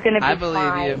he is going to be I believe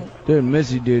fine. you. dude,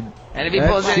 Missy, dude. And if he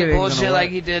that pulls shit any ain't gonna bullshit work. like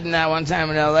he did in that one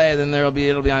time in L.A., then it'll be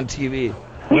on TV.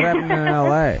 What happened in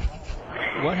L.A.?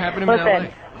 What happened in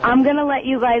Listen, I'm going to let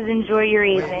you guys enjoy your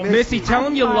evening. Missy, tell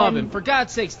him you love him. For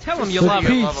God's sakes, tell him you For love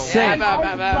him. Pete's sake.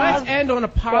 Let's end on a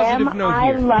positive note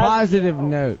here. Positive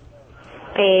note.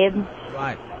 Babe,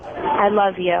 Right. I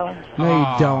love you.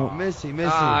 No, you don't. Missy.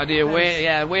 Oh, dude,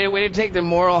 way to take the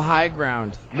moral high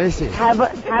ground. Missy. Have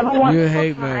a wonderful You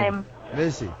hate me. time.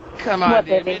 Missy. Come on, What,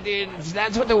 dude. baby?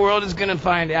 That's what the world is gonna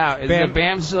find out. Is Bam. that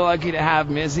Bam's so lucky to have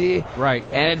Missy, Right.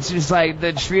 and it's just like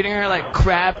the treating her like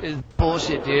crap is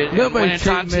bullshit, dude. And when Nobody's it's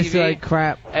on treating Missy TV, like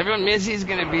crap. Missy's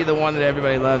gonna be the one that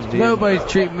everybody loves, dude. Nobody's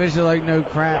treating Missy like no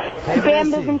crap.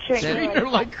 Bam doesn't treat me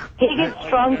like He gets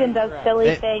drunk and does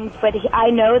silly things, but I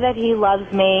know that he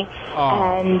loves me,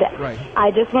 and right.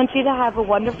 I just want you to have a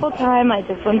wonderful time. I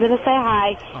just wanted to say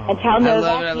hi and tell I Novak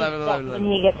love it, I he's love it, I love it, I stuck love it.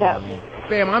 when he gets home.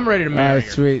 Bam, I'm ready to marry her.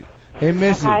 Sweet. Hey,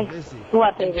 Missy. Okay?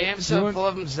 What, And baby? Bam's so full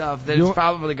of himself that you it's want-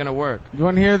 probably gonna work. You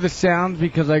want to hear the sounds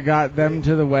because I got them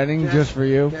to the wedding just for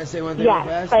you? Can I say one thing real Yes,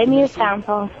 fast? play me a sound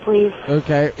song, please.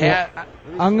 Okay. well, Yeah,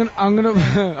 I'm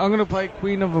gonna play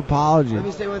Queen of Apology. Let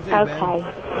me say one thing, man.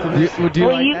 Okay. Would you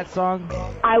Will like you- that song?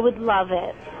 I would love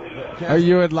it. Or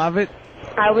you would love it?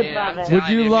 I would Yeah, love I'm it. telling Would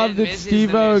you you, love that Missy's the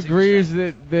Steve-O music agrees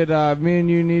that me and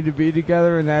you need to be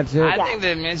together and that's it? I think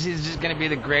that Missy's just gonna be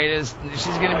the greatest.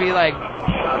 She's gonna be like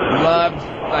loved,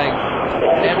 like.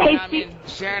 Hey, I mean,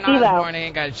 Sharon Steve-O, Osbourne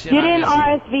ain't got shit You on didn't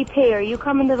Missy. RSVP. Are you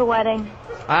coming to the wedding?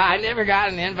 I never got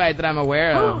an invite that I'm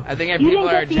aware of. I think You people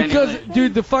didn't are get the- genuinely. Because,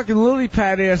 dude, the fucking lily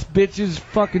pad ass bitches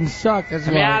fucking suck. That's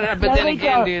I mean, why. but No, then they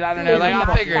again, don't. dude, I don't know. Like, I'll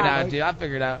They figure it don't. out, dude. I'll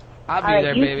figure it out. I'll be All right,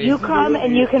 there, you, baby. you come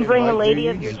and you can bring a lady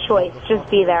of your choice. Just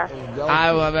be there.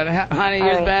 I will, but honey, you're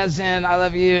All the right. best, and I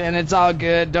love you, and it's all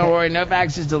good. Don't worry,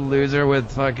 Novak's just a loser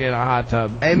with fucking a hot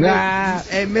tub. Hey, Nah.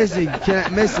 hey, Missy.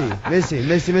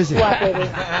 Missy. What, baby?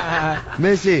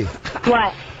 Missy.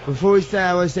 What? Before we start,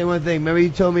 I want to say one thing. Remember you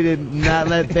told me to not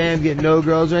let Bam get no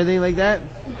girls or anything like that?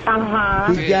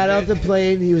 Uh-huh. He got off the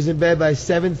plane. He was in bed by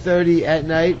 7:30 at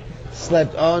night.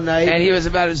 Slept all night. And he was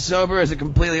about as sober as a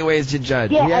completely wasted judge.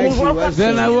 Yeah, He and he actually woke was. up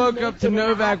Then I to- woke up to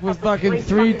Novak with fucking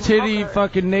 3 titty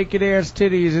fucking naked ass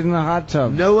titties in the hot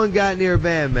tub. No one got near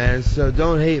Bam, man. So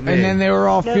don't hate me. And then they were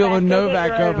all Novak, feeling go get Novak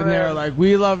your up, own and they were room. like,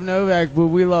 "We love Novak, but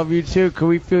we love you too. Can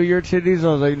we feel your titties?" I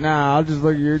was like, "Nah, I'll just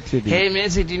look at your titties." Hey,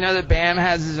 Missy, do you know that Bam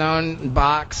has his own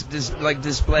box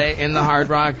display in the Hard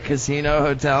Rock Casino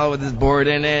Hotel with his board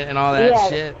in it and all that Yes.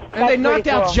 shit? And they That's knocked pretty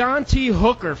out cool. John T.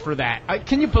 Hooker for that.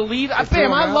 Can you believe?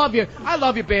 Bam, I love you. I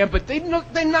love you, Bam. But they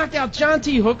knocked out John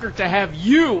T. Hooker to have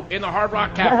you in the Hard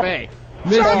Rock Cafe.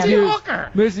 John T. dude, Hooker.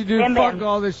 Missy, dude, Bam, fuck Bam.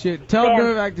 all this shit. Tell Bam.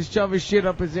 Novak to shove his shit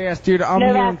up his ass, dude. I'm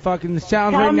Novak, hearing fucking the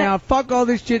sounds tell right him now. Fuck all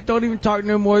this shit. Don't even talk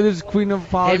no more. This is Queen of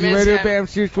Apology. Miss Radio Ham- Bam,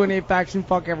 Series 28 Faction.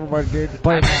 Fuck everybody, dude.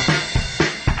 Play it now.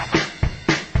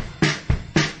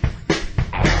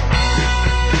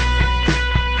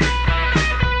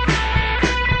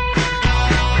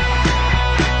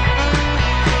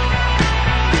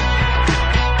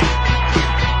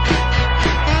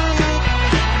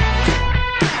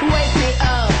 Wake me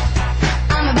up,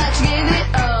 I'm about to give it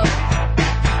up.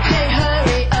 Hey,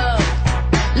 hurry up,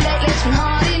 lately's been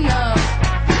hard enough.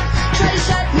 Try to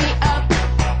shut me up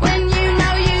when you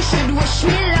know you should wish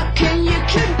me luck and you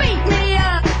could beat me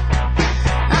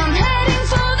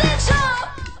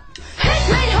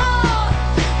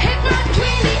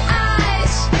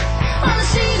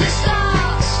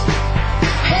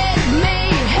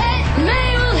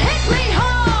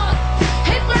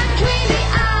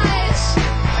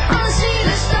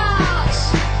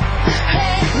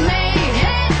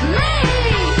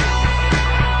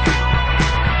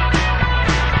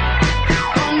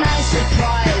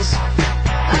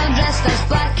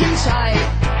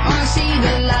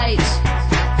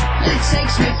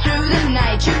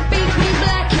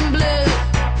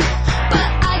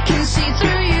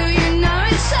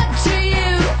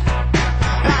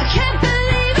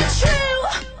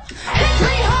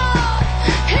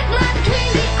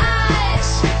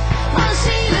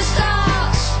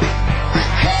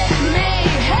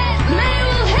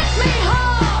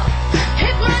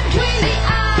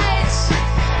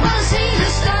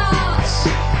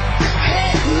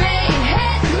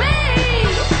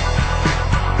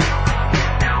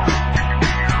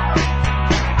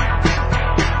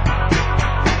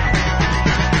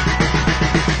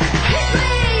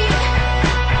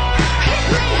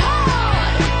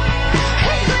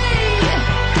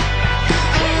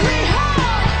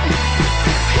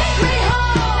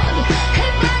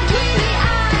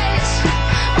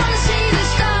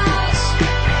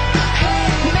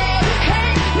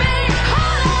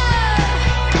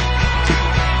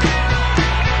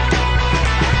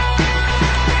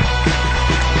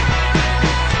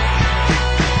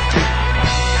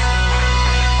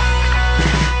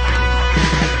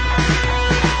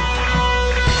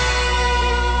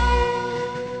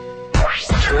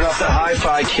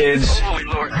kids,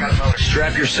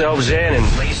 strap yourselves in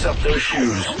and lace up those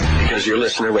shoes because you're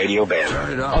listening to Radio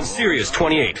Bam on Sirius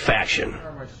 28 Faction.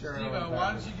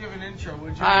 Why don't you give an intro,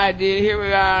 would you? Alright, dude, here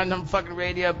we are on them fucking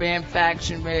Radio Bam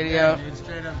Faction Radio. Dude,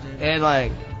 straight up, dude. And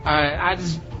like, alright,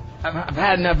 I've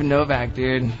had enough of Novak,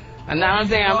 dude. And now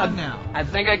I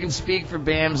think I can speak for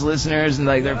Bam's listeners and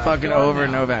like they're fucking over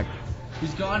Novak.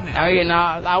 He's gone now. Oh, you know,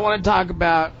 I want to talk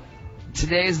about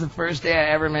today's the first day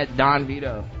I ever met Don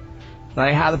Vito.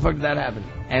 Like, how the fuck did that happen?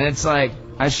 And it's like,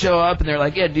 I show up and they're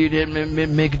like, yeah, dude,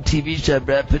 make a TV show,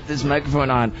 bro. Put this microphone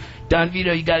on. Don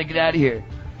Vito, you gotta get out of here.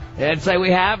 And it's like,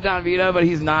 we have Don Vito, but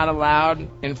he's not allowed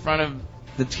in front of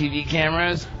the TV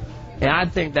cameras. And I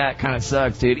think that kind of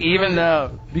sucks, dude. Even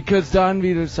though... Because Don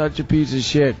Vito's such a piece of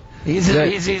shit.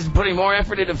 He's putting more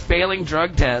effort into failing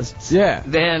drug tests. Yeah.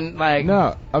 Than, like...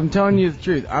 No, I'm telling you the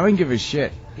truth. I don't give a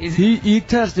shit. He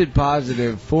tested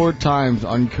positive 4 times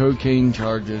on cocaine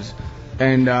charges,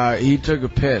 and he took a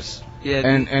piss. Yeah,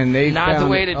 and they not found the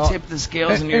way to tip the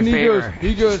scales in your he favor.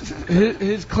 He goes,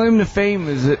 his claim to fame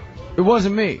is that it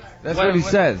wasn't me. That's what he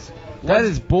says. That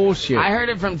is bullshit. I heard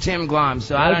it from Tim Glom,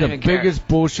 so I don't even care. That's the biggest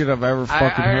bullshit I've ever fucking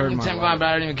heard. I heard from Tim Glom, but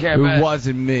I don't even care. It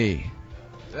wasn't me.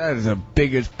 That is the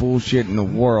biggest bullshit in the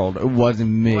world. It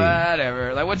wasn't me.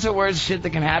 Whatever. Like, what's the worst shit that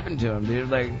can happen to him, dude?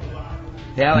 Like,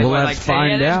 yeah, like, well, what, let's like,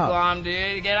 find out. Glom,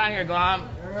 dude. Get on here, Glom.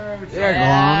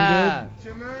 Yeah,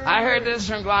 Glom, dude. I heard this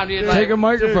from Glom, dude. Take a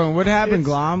microphone. What happened,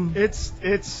 Glom?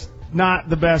 It's not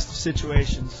the best of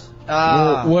situations.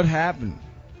 What happened?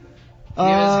 He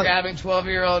was grabbing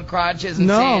 12-year-old crotches and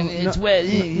saying it's wet.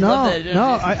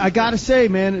 I gotta say,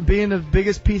 man, being the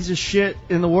biggest piece of shit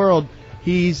in the world,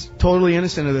 he's totally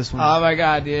innocent of this one. Oh my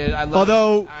god, dude!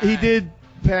 Although he did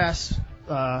pass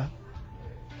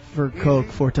for coke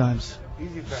 4 times.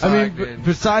 I mean,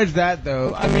 besides that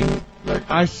though, I mean,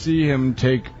 like, I see him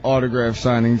take autograph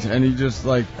signings, and he just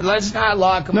like. Let's not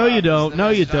lock him. No, up. you don't. No,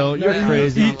 you don't. You're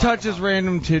crazy. He touches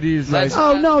random titties. Like,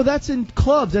 oh no, that's in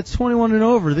clubs. That's 21 and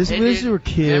over. These were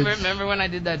kids. Remember when I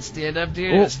did that stand-up,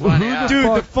 dude? It was funny.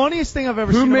 Dude, the funniest thing I've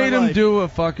ever seen. Who in made my him life. do a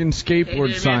fucking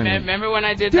skateboard signing? Remember when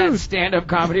I did that stand-up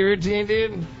comedy routine,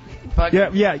 dude?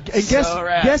 Fucking yeah. And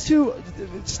guess who?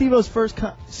 Steve-O's first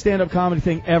stand-up comedy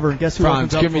thing ever. Guess who?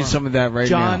 Franz, give me some of that right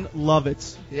now. John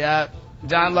Lovitz. Yeah,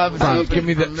 John Lovitz. Franz, give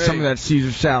me some of that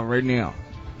Caesar salad right now.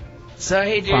 So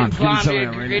hey, dude, Franz, Glom,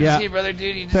 dude, great to see you, brother,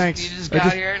 dude. You just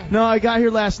got here. No, I got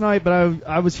here last night, but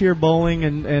I was here bowling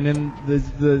and in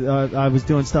I was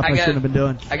doing stuff I shouldn't have been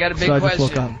doing. I got a big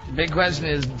question. The big question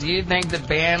is, do you think that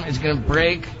BAM is going to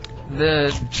break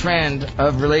the trend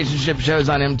of relationship shows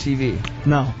on MTV?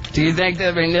 No. Do you think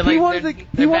that they're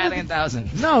batting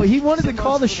 1,000? No, he wanted to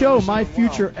call the show My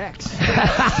Future Ex. That's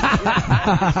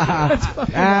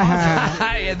fucking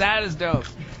awesome. Yeah, that is dope.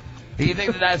 Do you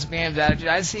think that that's BAM's attitude?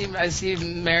 I see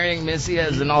marrying Missy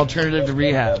as an alternative to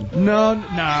rehab. No.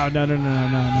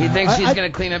 He thinks she's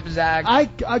going to clean up his act. I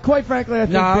quite frankly, I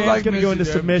think Bam's going to go into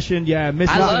submission. Yeah,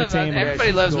 Missy's going to tame her.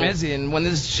 Everybody loves Missy, and when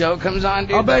this show comes on,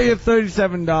 dude, I'll bet you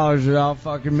 $37 that I'll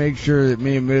fucking make sure that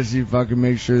me and Missy fucking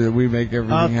make sure that we make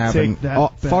everything happen. Take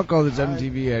that fuck all this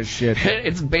MTV ass shit.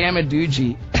 It's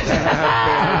Bamaducci.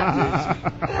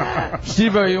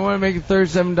 Steve-O, you want to make a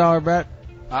 $37 bet?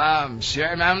 Sure.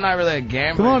 I mean, I'm not really a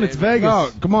gambler. Come on, it's Vegas.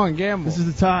 No, come on, gamble. This is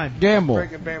the time. Gamble. All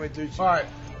right.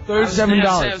 $37.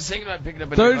 I was thinking about picking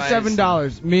up a device.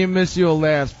 $37. Me and Missy will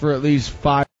last for at least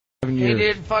 5 years.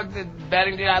 Hey, dude, fuck the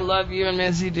betting, dude. I love you and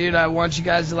Missy, dude. I want you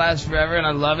guys to last forever, and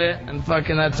I love it. And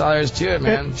fucking, that's all there is to it,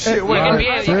 man. You can be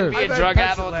a drug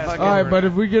addict. All right, but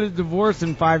if we get a divorce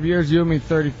in 5 years, you owe me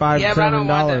 $35. Yeah, but I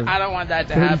don't want that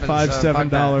to happen.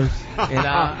 $7. You know,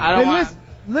 I don't want.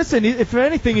 Listen, if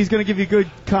anything, he's going to give you good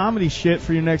comedy shit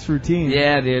for your next routine.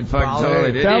 Yeah, dude. Fucking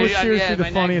totally, dude. That was seriously the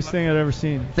funniest thing I've ever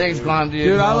seen. Thanks, Glom, dude.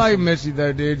 Dude, I like Missy,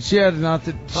 though, dude. She has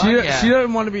nothing. She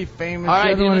doesn't want to be famous. All right,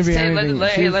 she doesn't want to be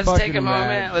anything. Let's take a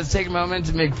moment. Let's take a moment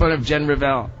to make fun of Jen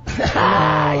Revelle.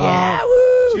 Yeah, woo!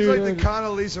 She's like the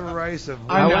Condoleezza Rice of.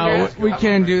 I know. We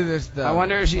can't do this, though. I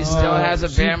wonder if she still has a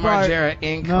Bam Margera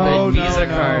Inc. Visa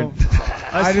card.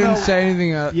 I didn't say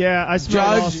anything. Yeah, I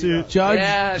smell a lawsuit. Judge.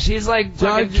 Yeah, she's like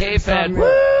fucking K-Fed. Woo!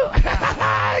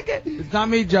 It's not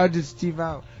me, Judge. It's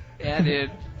Steve-O. Yeah,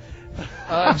 dude.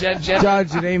 Jen.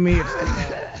 Judge, it ain't me.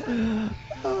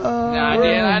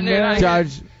 It's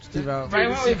Judge. Steve-O. Right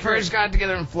when we first got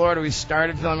together in Florida, we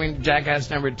started filming Jackass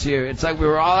 #2. It's like we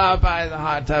were all out by the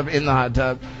hot tub, in the hot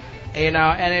tub, you know,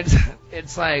 and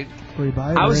it's like,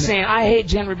 I was saying, I hate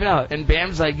Jen Revelle, and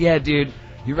Bam's like, yeah, dude,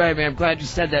 you're right, man, I'm glad you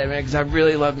said that, man, because I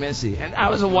really love Missy. And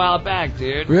that was a while back,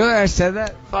 dude. Really? I said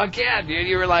that? Fuck yeah, dude.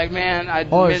 You were like, man,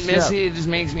 Missy just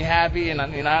makes me happy, and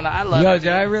I love it.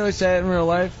 Did I really say it in real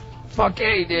life? Fuck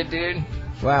yeah, he did, dude.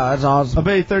 Wow, that's awesome. I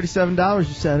bet you $37 you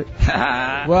said it.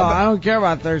 Well, I don't care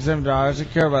about $37. I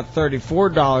care about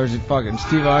 $34 if fucking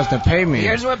Steve has to pay me.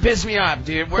 Here's what pissed me off,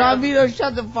 dude. Don Vito,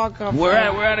 shut the fuck up. We're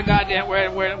at a goddamn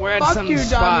we're at Fuck some you,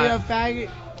 spot. Don Vito,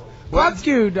 faggot. Fuck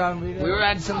you, Don Vito. We were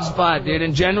at some spot, dude,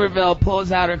 and Jen Revelle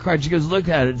pulls out her card. She goes, look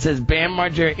at it. It says Bam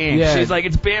Margera Inc. Yeah. She's like,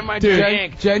 it's Bam Margera Dude,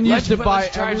 Inc. Jen used to buy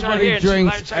let's charge everybody right here.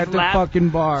 drinks She starts at the fucking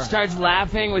bar. Starts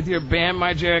laughing with your Bam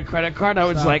Margera credit card. I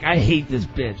was Stop. like, I hate this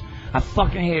bitch. I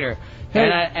fucking hate her. Hey.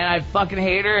 And I fucking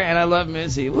hate her, and I love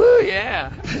Missy. Woo,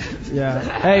 yeah. Yeah.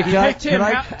 Hey, Tim,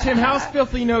 how's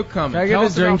Filthy No coming? Can I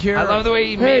get a drink here? I love the way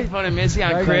you made fun of Missy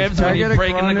on Cribs when he's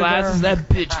breaking the glasses. That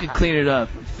bitch could clean it up.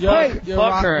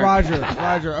 Fuck her.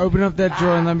 Roger, open up that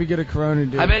drawer and let me get a Corona,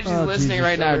 dude. I bet she's listening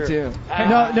right now, too.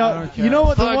 No, you know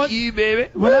what? Fuck you, baby.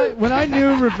 When I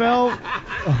knew Revelle,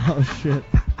 oh shit.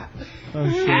 Oh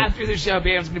shit. After the show,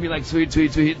 Bam's gonna be like, sweet,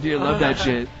 sweet, sweet, dude, I love that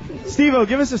shit. Steve-O,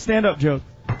 give us a stand-up joke.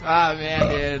 Ah, man,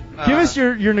 dude. Give us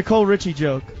your Nicole Richie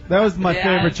joke. That was my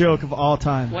favorite joke of all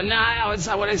time. Well,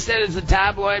 what I said is the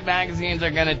tabloid magazines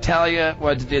are going to tell you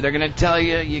what to do. They're going to tell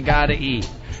you you got to eat.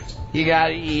 You got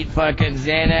to eat fucking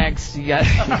Xanax. You got to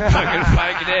fucking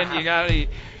Vicodin. You got to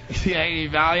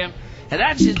eat Valium. And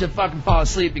that's just to fucking fall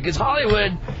asleep because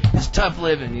Hollywood is tough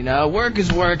living, you know? Work is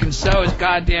work and so is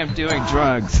goddamn doing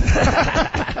drugs.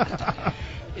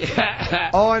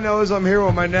 Yeah. All I know is I'm here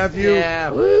with my nephew,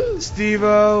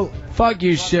 Steve-O. Fuck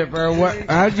you, shit, bro.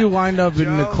 How'd you wind up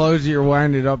in the clothes you're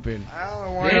winded up in?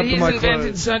 Yeah, he's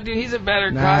invented something. He's a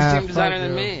better costume designer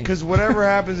than me. Because whatever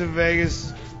happens in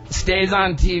Vegas stays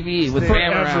on TV with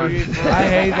Bam around. I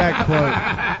hate that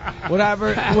quote. What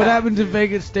happens in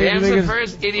Vegas stays in Bam's Vegas? the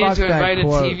first idiot to invite a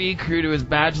TV crew to his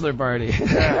bachelor party.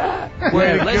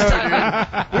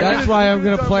 That's why I'm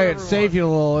gonna play it safe, you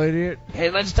little idiot. Hey,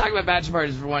 let's talk about bachelor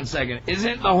parties for 1 second.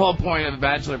 Isn't the whole point of a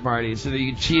bachelor party so that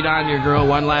you cheat on your girl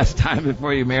one last time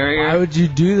before you marry her? Why would you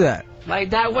do that?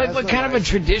 Like that? What kind of a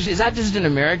tradition? Is that just an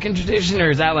American tradition, or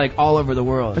is that like all over the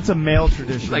world? It's a male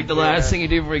tradition. Like the last thing you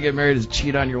do before you get married is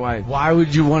cheat on your wife. Why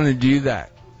would you want to do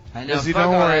that? I know. Missy, Fuck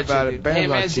don't all worry that about shit, it. dude. Bam's Hey,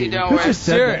 not Missy, cheating. don't Who worry. just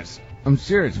said that? I'm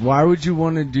serious. Why would you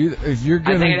want to do that? If you're I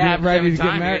gonna think it get happens ready every to get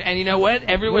time, married, dude. And you know what?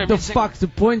 Everywhere. what the fuck's the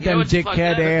point, then,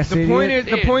 dickhead ass The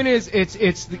idiot? point is,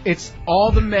 it's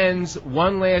all the men's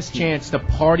one last chance to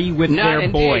party with Not their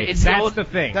indeed. boy. It's That's the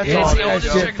thing. That's It's all. the oldest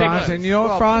Shit, trick they Franz. got. And you know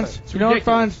what, Franz? You know what,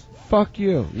 Franz? Fuck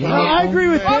you. No, I agree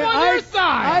with Bam.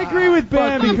 I agree with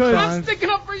Bam because I'm sticking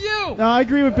up for you. No, I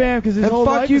agree with Bam because his And whole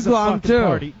fuck life you, is a Glom, fucking too.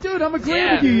 party. Dude, I'm agreeing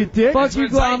Yeah. with you, you dick. Fuck you, what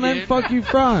it's like, Glom, and dude. fuck you,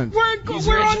 Franz.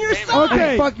 We're on your side.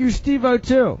 And fuck you, Steve-O,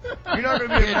 too. You're not going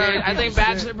to be Dude, I think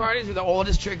bachelor parties are the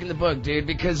oldest trick in the book, dude.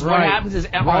 Because what Right. happens is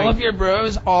all Right. of your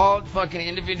bros all fucking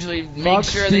individually make Fuck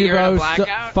sure that you're in a Steve-O,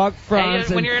 blackout. fuck Franz,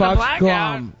 when and you're in a fuck blackout,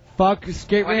 Glom. Fuck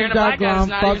Skate when you're in Ring a blackout, Glom, it's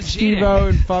not fuck even cheating. Steve-O,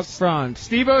 and fuck Franz.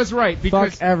 Steve-O is right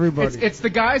because Fuck everybody. It's the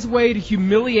guy's way to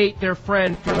humiliate their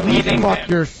friend for leaving Fuck them.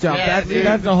 yourself. Yeah, dude.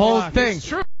 That's the whole thing. It's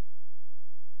true.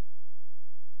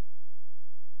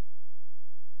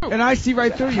 And I see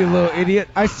right through you, little idiot.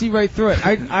 I see right through it.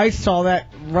 I saw that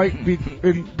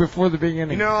before the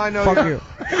beginning. You know, I know. Fuck you.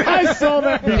 I saw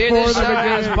that before Dude, this the show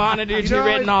has beginning. Bonaduce You know,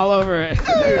 written all over it.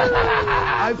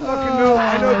 I fucking know.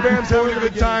 I know Bam's having a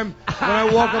good time. When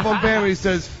I walk up on Bam and he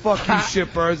says, "Fuck you,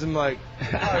 shitbirds," I'm like,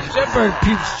 Shitbird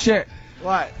piece of shit.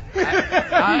 "What?"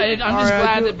 I'm just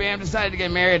glad that Bam decided to get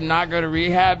married and not go to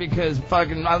rehab because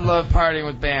fucking I love partying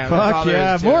with Bam. That's all Fuck there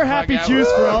yeah, is to more it. happy Fuck juice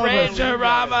yeah. for Woo, all of us. Ranger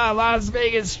Rama, Las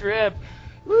Vegas Strip.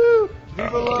 Leave Yeah,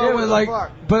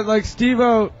 alone. but like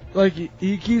Steve-O, like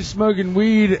he keeps smoking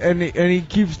weed and he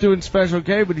keeps doing Special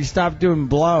K, but he stopped doing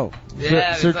blow.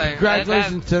 Yeah, so it's like-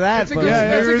 congratulations to that. That's a but- good,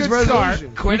 that's a here's good start.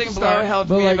 resolution. Quitting blow helped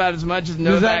But me like, about as much as does that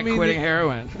Novak mean quitting that-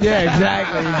 heroin. Yeah,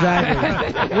 exactly.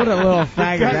 What a little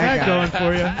faggot Got that that guy. going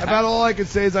for you. About all I can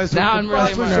say is I switched Now I'm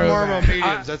really to nervous. Marmo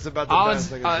mediums. That's about the All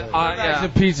best I it's- can say. That's yeah. a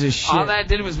piece of shit. All that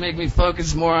did was make me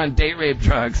focus more on date rape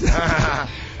drugs.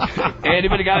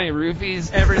 Anybody got any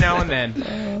roofies? Every now and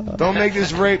then. Don't make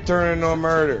this rape turn into a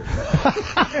murder.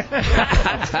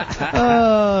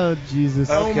 Oh, Jesus.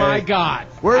 Oh Okay. my God.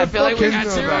 Where I the feel like fuck we is got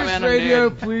Novak? zero momentum, Radio,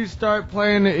 dude. please start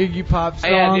playing the Iggy Pop song.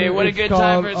 Oh, yeah, dude, what a It's good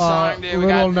time called, for a song, dude. We got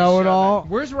Little this Know It show, All.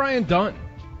 Where's Ryan Dunn?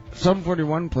 Sum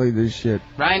 41 played this shit.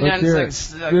 Ryan Let's Dunn's hear like, it.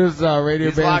 This is Radio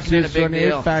he's Band locking in a big 628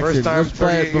 deal. Faction. First time Let's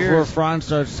play it 38 before years. Franz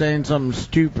starts saying something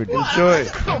stupid. Enjoy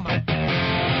it.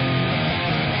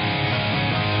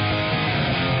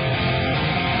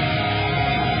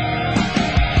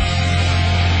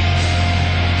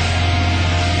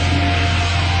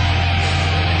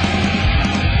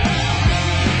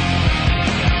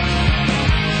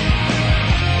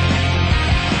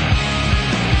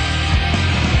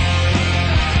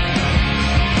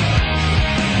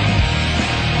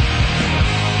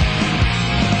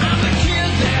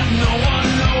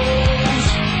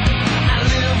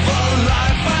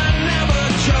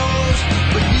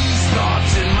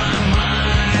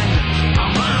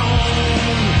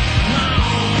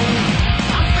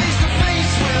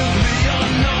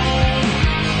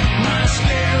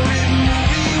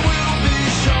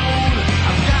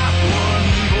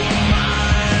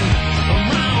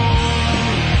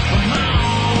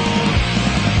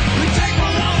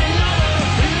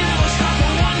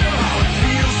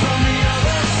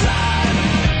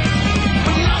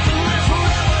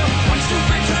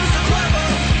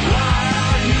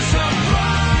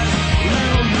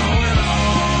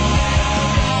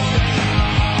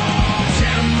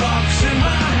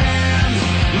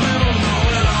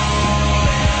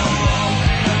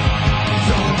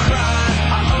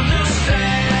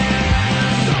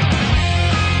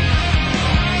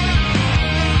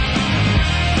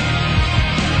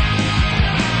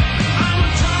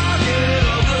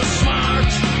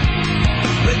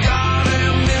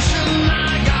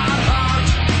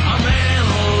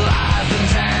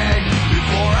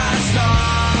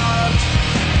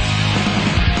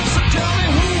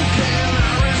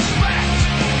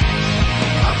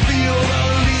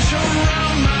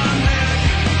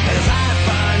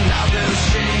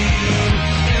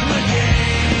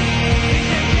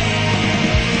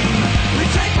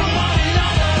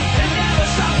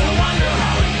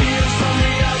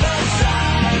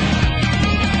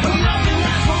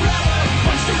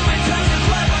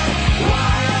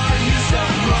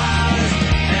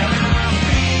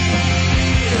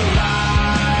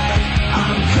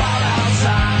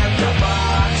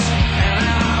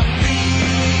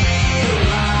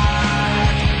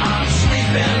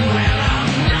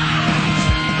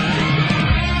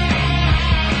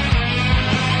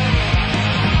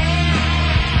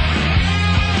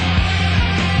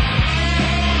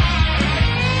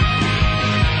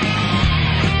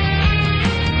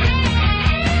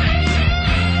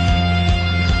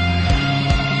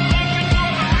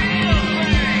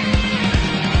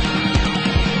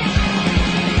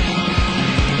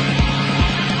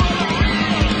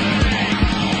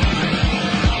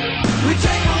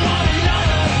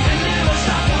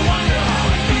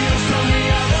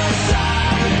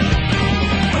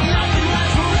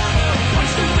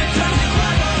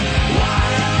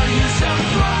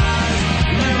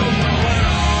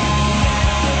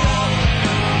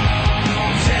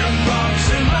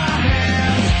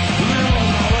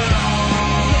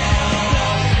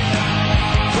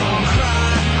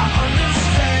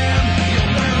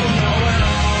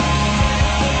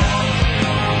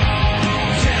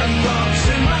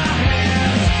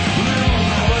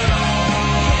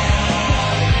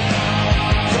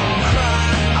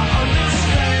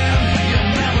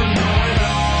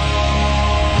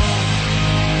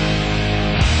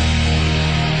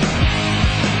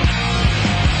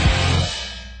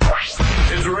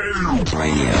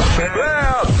 Radio.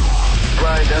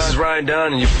 This is Ryan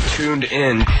Dunn, and you've tuned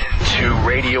in to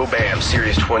Radio BAM,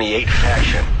 Series 28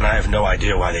 Faction. And I have no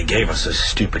idea why they gave us this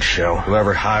stupid show.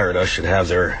 Whoever hired us should have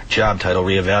their job title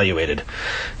reevaluated,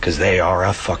 because they are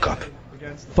a fuck-up.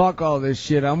 Fuck all this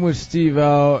shit. I'm with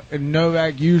Steve-O, and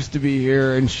Novak used to be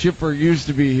here, and Shipper used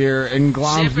to be here, and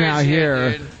Glom's now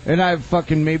here, and I have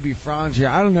fucking maybe Franz here.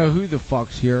 I don't know who the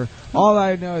fuck's here. All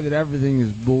I know is that everything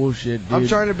is bullshit, dude. I'm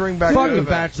trying to bring back Fuck the a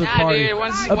bachelor party. Dude,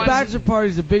 A bachelor party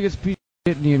is the biggest piece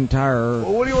of shit in the entire earth.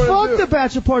 Well, what do you want to Fuck do? the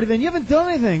bachelor party then. You haven't done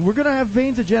anything. We're going to have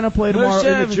Veins of Jenna play tomorrow shit,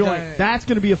 in I the haven't done joint. it. That's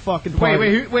going to be a fucking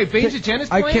party. Wait, Veins of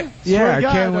Jenna's I playing? can't. Yeah, I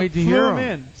can't wait to hear him him.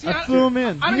 in. I flew him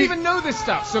in. I don't even know this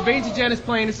stuff. So Veins of Jenna's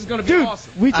playing. This is going to be Dude,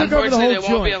 awesome. we took over the Unfortunately, whole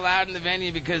they won't be joint. allowed in the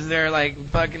venue because they're like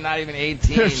fucking not even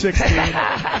 18. They're 16.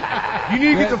 You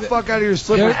need to get the fuck out of your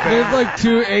slippers, There's like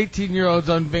two 18-year-olds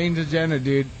on Veins Agenda,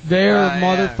 dude. They're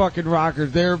motherfucking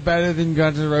rockers. They're better than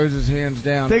Guns N' Roses, hands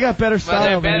down. They got better But style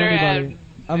they're than better anybody.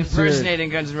 at impersonating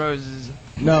Guns N' Roses.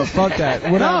 No, fuck that.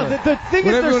 Whatever. No, the thing is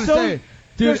Whatever they're you wanna so... say.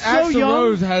 Dude, they're so Axl young.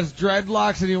 Rose has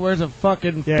dreadlocks and he wears a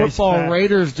fucking Yeah, he's football fat.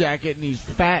 Raiders jacket and he's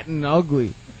fat and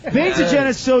ugly. Veins of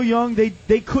Jenna's so young, they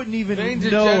couldn't even Veins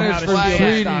of know Jenna's how to from steal that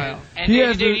Sweden. style. And He dude,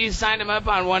 has dude, the- you signed him up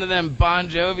on one of them Bon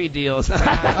Jovi deals.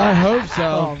 I hope so.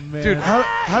 Oh, man. Dude,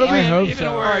 how do we... I hope even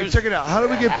so. All right, worse. check it out. How do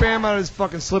we get Bam out of his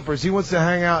fucking slippers? He wants to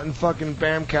hang out in fucking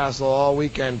Bam Castle all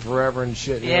weekend forever and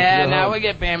shit. Yeah, now we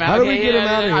get Bam out. How do we Okay, get him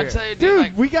yeah, out of I'll here? tell you, Dude,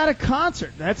 like, we got a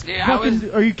concert. That's Dude, I fucking... was-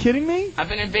 Are you kidding me? I've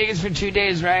been in Vegas for 2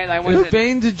 days, right? I If went to,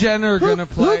 Veins Agenda are Who, gonna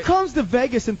play, who comes to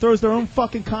Vegas and throws their own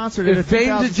fucking concert at a if Veins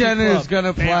 2,000 seat Agenda club? is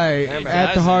gonna play Bam at the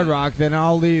doesn't. Hard Rock, then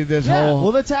I'll leave this Yeah, whole.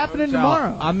 well, that's happening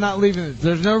tomorrow. I'm not leaving this.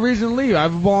 There's no reason to leave. I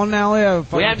have a bowling alley. I have a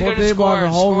fucking we have to go pool to table. I have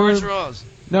a Scores. whole Scores room. rules.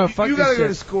 No, fuck You this gotta go shit.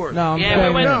 to Scores. No, I'm Yeah, staying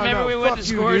we went. here. Remember we went fuck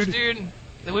to you, Scores, dude. dude.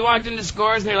 Then we walked into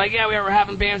Scores and they're like, "Yeah, we were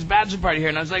having Bam's bachelor party here,"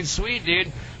 and I was like, "Sweet,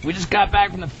 dude. We just got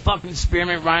back from the fucking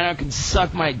Spearmint Rhino. Can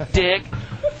suck my dick."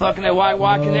 Fucking, they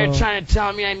walk in there trying to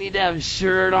tell me I need to have a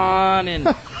shirt on and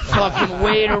fucking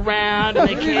wait around, and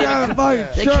they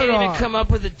can't even come up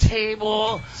with a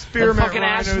table. Spearmint They fucking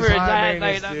ask Rhinos, for a high diet.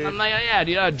 maintenance, Like, dude. I'm like, yeah,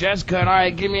 dude, dress code. All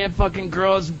right, give me a fucking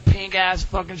girl's pink ass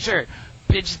fucking shirt.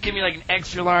 Bitch, just give me like an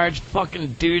extra large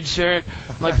fucking dude shirt.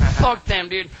 I'm like, fuck them,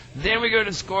 dude. Then we go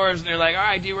to Scores and they're like, all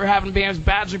right, dude, we're having Bam's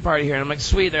bachelor party here. And I'm like,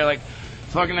 sweet. They're like,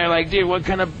 they're like, dude, what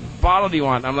kind of bottle do you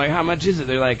want? I'm like, how much is it?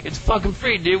 They're like, it's fucking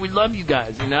free, dude. We love you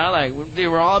guys, you know? Like,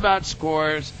 dude, we're all about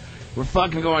Scores. We're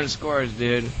fucking going to Scores,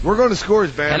 dude. We're going to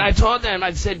Scores, Bam. And I told them,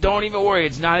 I said, don't even worry.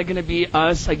 It's not going to be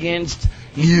us against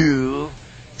you.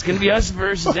 It's going to be us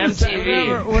versus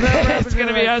MTV. Whatever It's going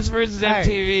to be us versus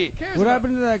Hey. MTV. What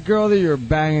happened to that girl that you were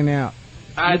banging out?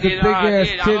 With the dude, big ass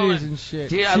dude, titties and shit.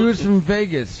 dude, She was from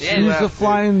Vegas. Yeah, She used to well,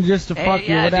 fly in just to fuck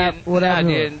you. yeah, What happened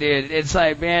to her? dude. It's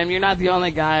like, man, you're not the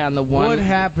only guy on the one. What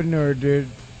happened to her, dude?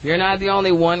 You're not the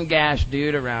only one gash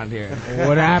dude around here.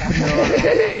 What happened to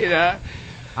her? You know?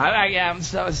 I'm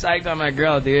so psyched on my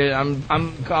girl, dude. I'm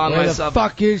calling Where myself. the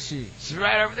fuck is she? She's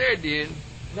right over there, dude.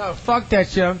 No, fuck that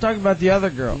shit. I'm talking about the other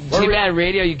girl. Too bad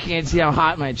radio, you can't see how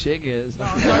hot my chick is.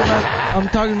 I'm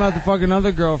talking about the fucking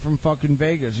other girl from fucking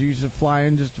Vegas who used to fly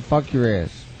in just to fuck your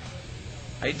ass.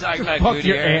 Are you talking about Fuck Goody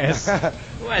your Air? ass.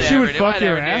 Whatever, She would dude, fuck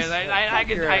your whatever, ass?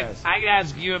 dude. I could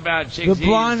ask you about chicks. The you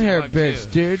blonde used to hair fuck, bitch,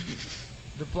 too. dude.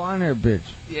 The blonde hair bitch.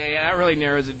 Yeah, that really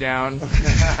narrows it down.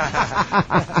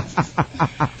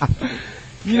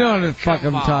 You know what the fuck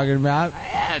Come I'm on. talking about.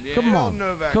 Yeah, dude. Come on.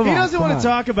 Novak. Come He on. doesn't come want on. to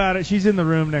talk about it. She's in the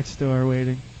room next door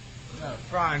waiting.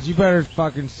 Franz, you better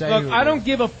fucking say Look, who I it don't is.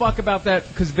 give a fuck about that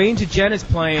because Veins of Jenna's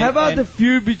playing. How about and- the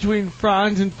feud between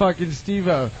Franz and fucking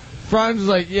Steve-O? Franz was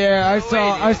like, yeah,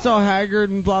 I saw Haggard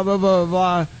and blah, blah, blah,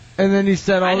 blah. And then he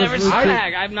said all I this never weird saw shit.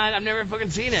 that. I've never fucking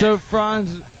seen it. So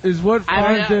Franz is what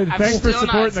Franz did. I've Thanks for still not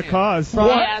supporting the seen it. cause.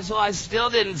 Yeah, so I still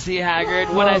didn't see Haggard.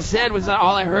 What I said was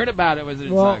all I heard about it was that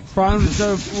it Well, sucked. Franz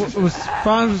was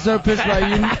so pissed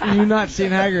about you not seeing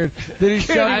Haggard that he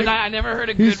shoved I never heard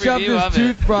a he good shoved review his of it.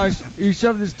 toothbrush. He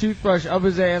shoved his toothbrush up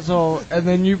his asshole, and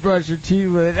then you brush your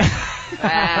teeth with it.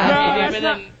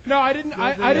 No, I didn't.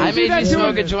 I I didn't do made that you to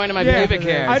smoke him. a joint of my Yeah. pubic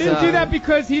hair. I didn't so do that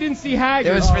because he didn't see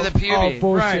Haggard. It was for the pubic. Oh,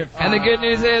 bullshit. And the good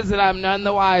news is that I'm none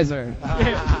the wiser.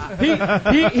 He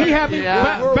happened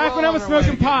Yeah. back when I was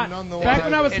smoking pot. Back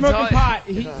when I was It's smoking all- pot,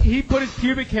 he put his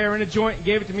pubic hair in a joint and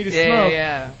gave it to me to Yeah, smoke.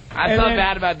 yeah. I And felt then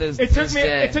bad about this. It took this me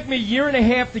day. a year and a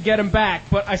half to get him back,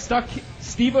 but I stuck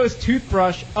Steve-O's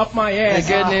toothbrush up my ass.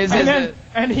 The good news is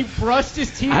and he brushed his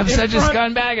teeth. I'm in such a front.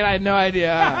 scumbag, and I had no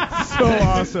idea. So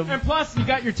awesome. And plus, you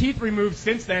got your teeth removed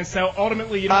since then, so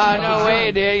ultimately you don't. Oh, no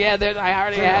way, dude. Yeah, I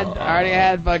already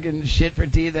had fucking shit for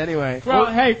teeth anyway. Well,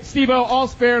 hey, Steve-O,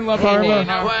 all's fair in love. Hey, you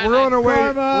know what? We're on our way.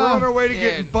 Karma. We're on our way to Dude.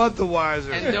 getting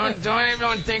Budweiser. And don't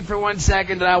even think for 1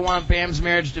 second that I want Bam's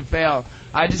marriage to fail.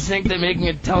 I just think that making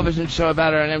a television show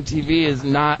about her on MTV is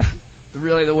not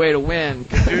really the way to win.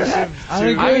 I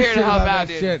think I'm here shit to help about out, that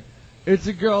dude. shit. It's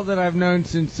a girl that I've known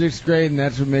since 6th grade, and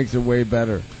that's what makes it way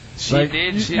better. She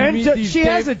did. And she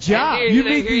has a job. And You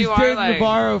here meet these are, Dave like-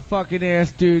 Navarro fucking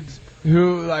ass dudes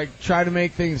who like try to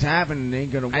make things happen and it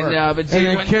ain't gonna work. I know, but and dude,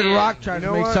 then when Kid they- Rock tries You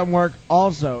to know make what? some work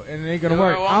also, and it ain't gonna No,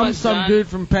 work. we're I'm almost some done. dude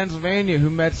from Pennsylvania who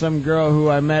met some girl who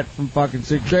I met from fucking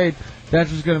 6th grade. That's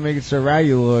what's gonna make it so right,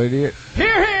 you little idiot. Here,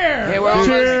 here. Hey, we're almost,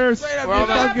 Cheers. we're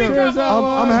almost, Cheers,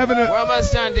 I'm having we're a.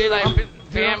 almost done, dude. Like,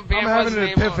 Bam I'm having wasn't an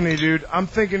able- epiphany, dude. I'm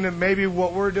thinking that maybe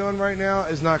what we're doing right now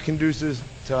is not conducive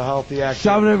to a healthy action.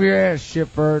 Shove it up your ass,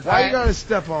 shitbird. Why you gotta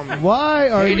step on me? Why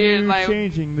are Hey, you dude, like,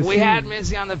 changing the we scene? had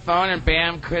Missy on the phone, and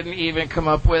Bam couldn't even come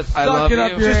up with "I Suck love it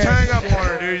up you." your Just ass. hang up on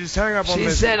her, dude. Just hang up on She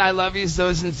Missy. said, "I love you"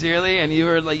 so sincerely, and you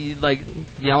were like, you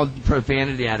yelled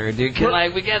profanity at her, dude.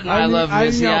 Can we get an "I love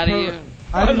Missy" out of you?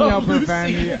 I didn't yell Lucy.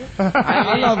 profanity.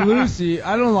 I love Lucy.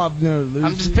 I don't love no Lucy.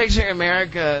 I'm just picturing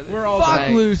America. We're all Fuck like,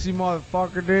 Lucy,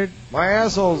 motherfucker, dude. My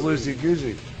asshole's Lucy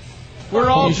Goosey. We're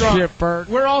all You drunk. shitbird.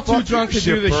 We're all too Fuck drunk you, to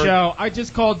do the shitbird. show. I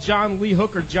just called John Lee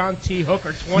Hooker John T.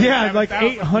 Hooker 20 Yeah, like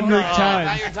 800 I thought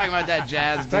times. you were talking about that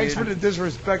jazz, dude. Thanks for the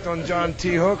disrespect on John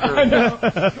T. I Hooker.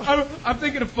 know. I'm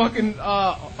thinking of fucking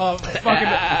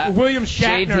William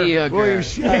Shatner. JT Hooker. William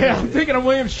Shatner. Yeah, I'm thinking of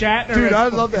William Shatner. Dude,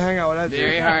 I'd love to hang out with that dude.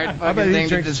 Very hard I bet fucking he thing to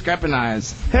drinks.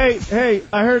 discrepanize. Hey,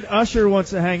 I heard Usher wants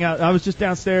to hang out. I was just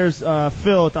downstairs,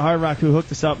 Phil at the Hard Rock, who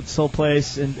hooked us up at Soul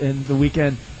Place in the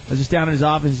weekend. I was just down in his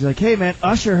office. He's like, "Hey man,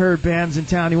 Usher heard Bam's in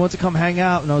town. He wants to come hang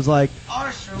out." And I was like, What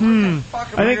the fuck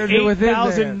am "I I gonna think do with his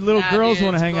 8,000 ass? little Nah, girls dude,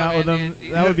 want to it's hang out with fun, him.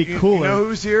 dude. That would be cooler." You know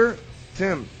who's here?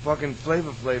 Tim. Fucking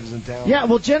Flavor Flav's in town. Yeah,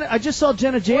 well, I just saw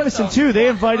Jenna Jameson too. They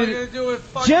invited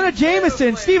Jenna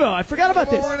Jameson. Steve-O, I forgot about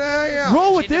this.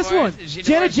 Roll with She this divorced- one. is she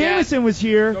Jenna divorced yet? Jameson was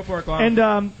here, Go for it, Clown. and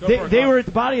Go they for it, they Clown. were at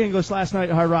the Body English last night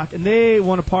at Hard Rock, and they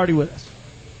want to party with us.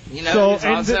 You know, So, who's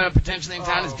and also the- potentially in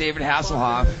town is David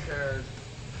Hasselhoff.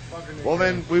 Well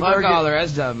then, we Fuck better all get, the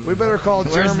rest of them. we better call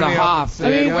Where's Germany the up Hoff? and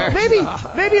I say, mean,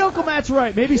 Where's maybe Uncle Matt's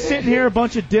right. Maybe sitting here a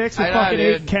bunch of dicks with I know, fucking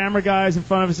dude. 8 camera guys in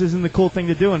front of us isn't the cool thing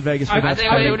to do in Vegas. For I, that.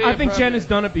 think it would be I think Jen appropriate. has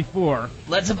done it before.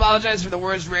 Let's apologize for the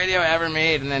worst radio ever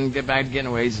made, and then get back to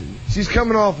getting wasted. She's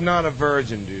coming off not a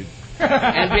virgin, dude.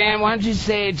 And Bam, why don't you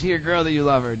say to your girl that you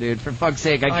love her, dude? For fuck's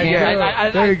sake, I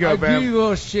can't. There you go, I do, Bam. you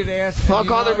little shit ass.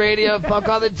 Fuck all the radio, fuck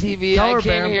all the TV. Tell I her,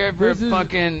 came Bam. here for This is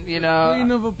fucking, Clean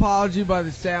of apology by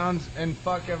the sounds, and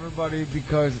fuck everybody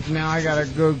because now I gotta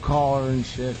go call her and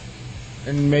shit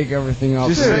and make everything else.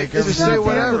 Just say- make just everything say else.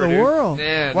 whatever, the dude. world.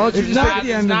 Yeah, Why don't you it's just not, take the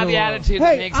it's end of not the the world? attitude that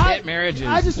Hey, makes I hit marriages.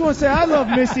 I just want to say I love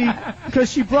Missy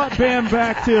because she brought Bam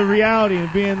back to reality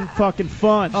and being fucking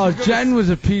fun. Oh, Jen was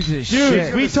a piece of Dude,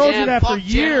 shit. we told Yeah, you that for fuck Jen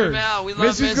years. Rebel. We love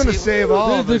Missy's Missy. gonna save all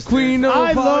This of is us. the queen of I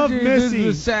love apologies. This Missy.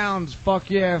 is the sounds.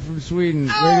 Fuck yeah, from Sweden.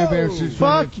 Radio Bam Sweden.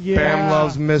 Fuck yeah. Bam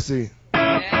loves Missy.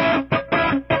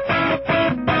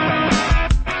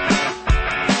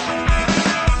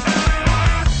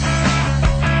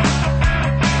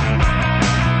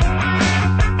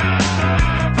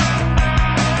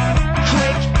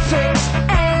 Quick fix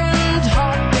and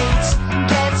heartbeats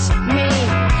gets me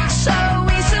so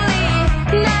easily.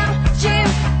 Now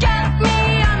you've got me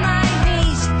on my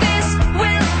knees. This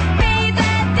will be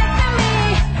the death of me.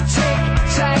 Tick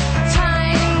tack,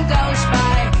 time goes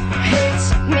by, hits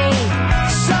me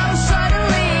so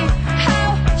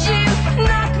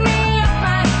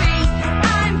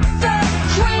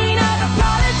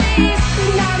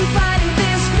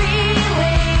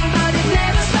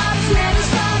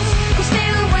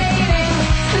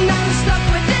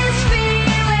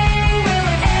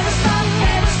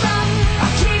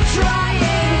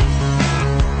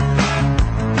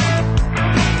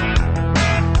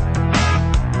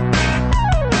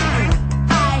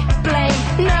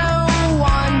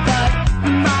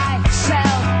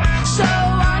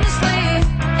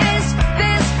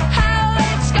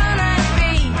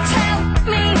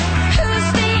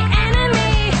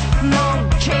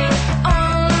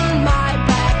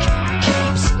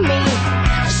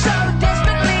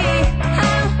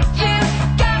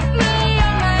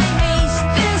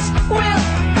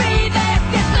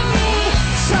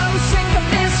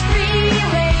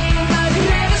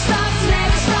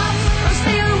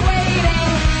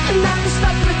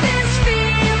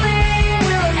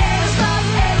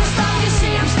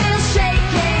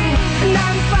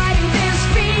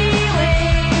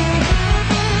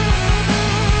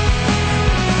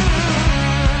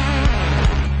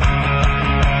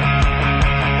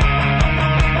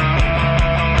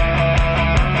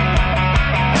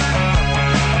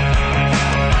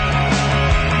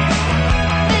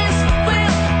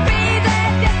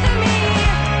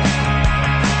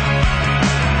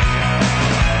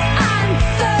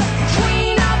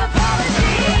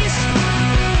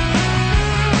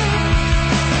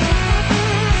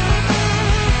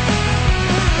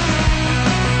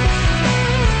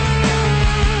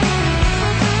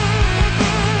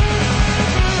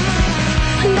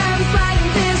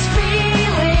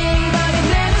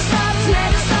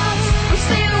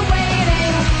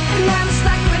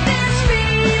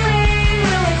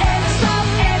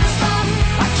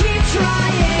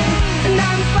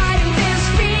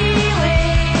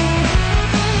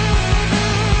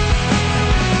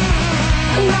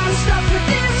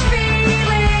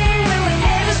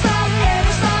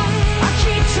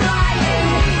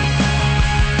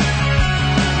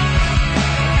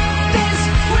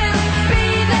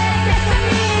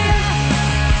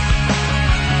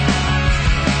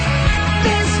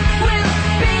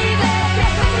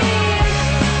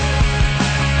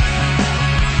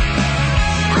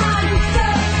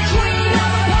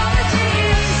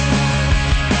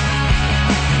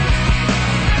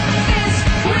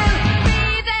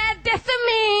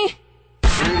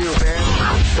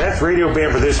That's Radio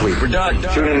Bam for this week. We're done.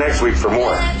 Tune in next week for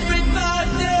more.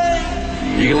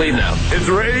 You can leave now. It's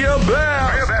Radio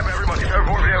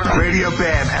Bam. Radio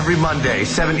Bam every Monday,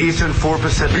 7 Eastern, 4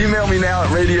 Pacific. Email me now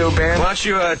at Radio Bam. Why don't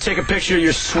you take a picture of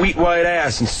your sweet white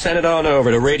ass and send it on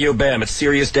over to Radio Bam at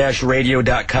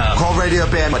Sirius-Radio.com. Call Radio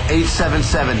Bam at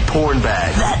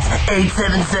 877-PORN-BAG. That's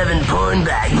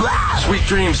 877-PORN-BAG. Wow. Sweet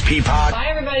dreams, Peapod. Bye,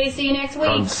 everybody. See you next week.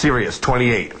 On Sirius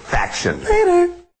 28, Faction. Later.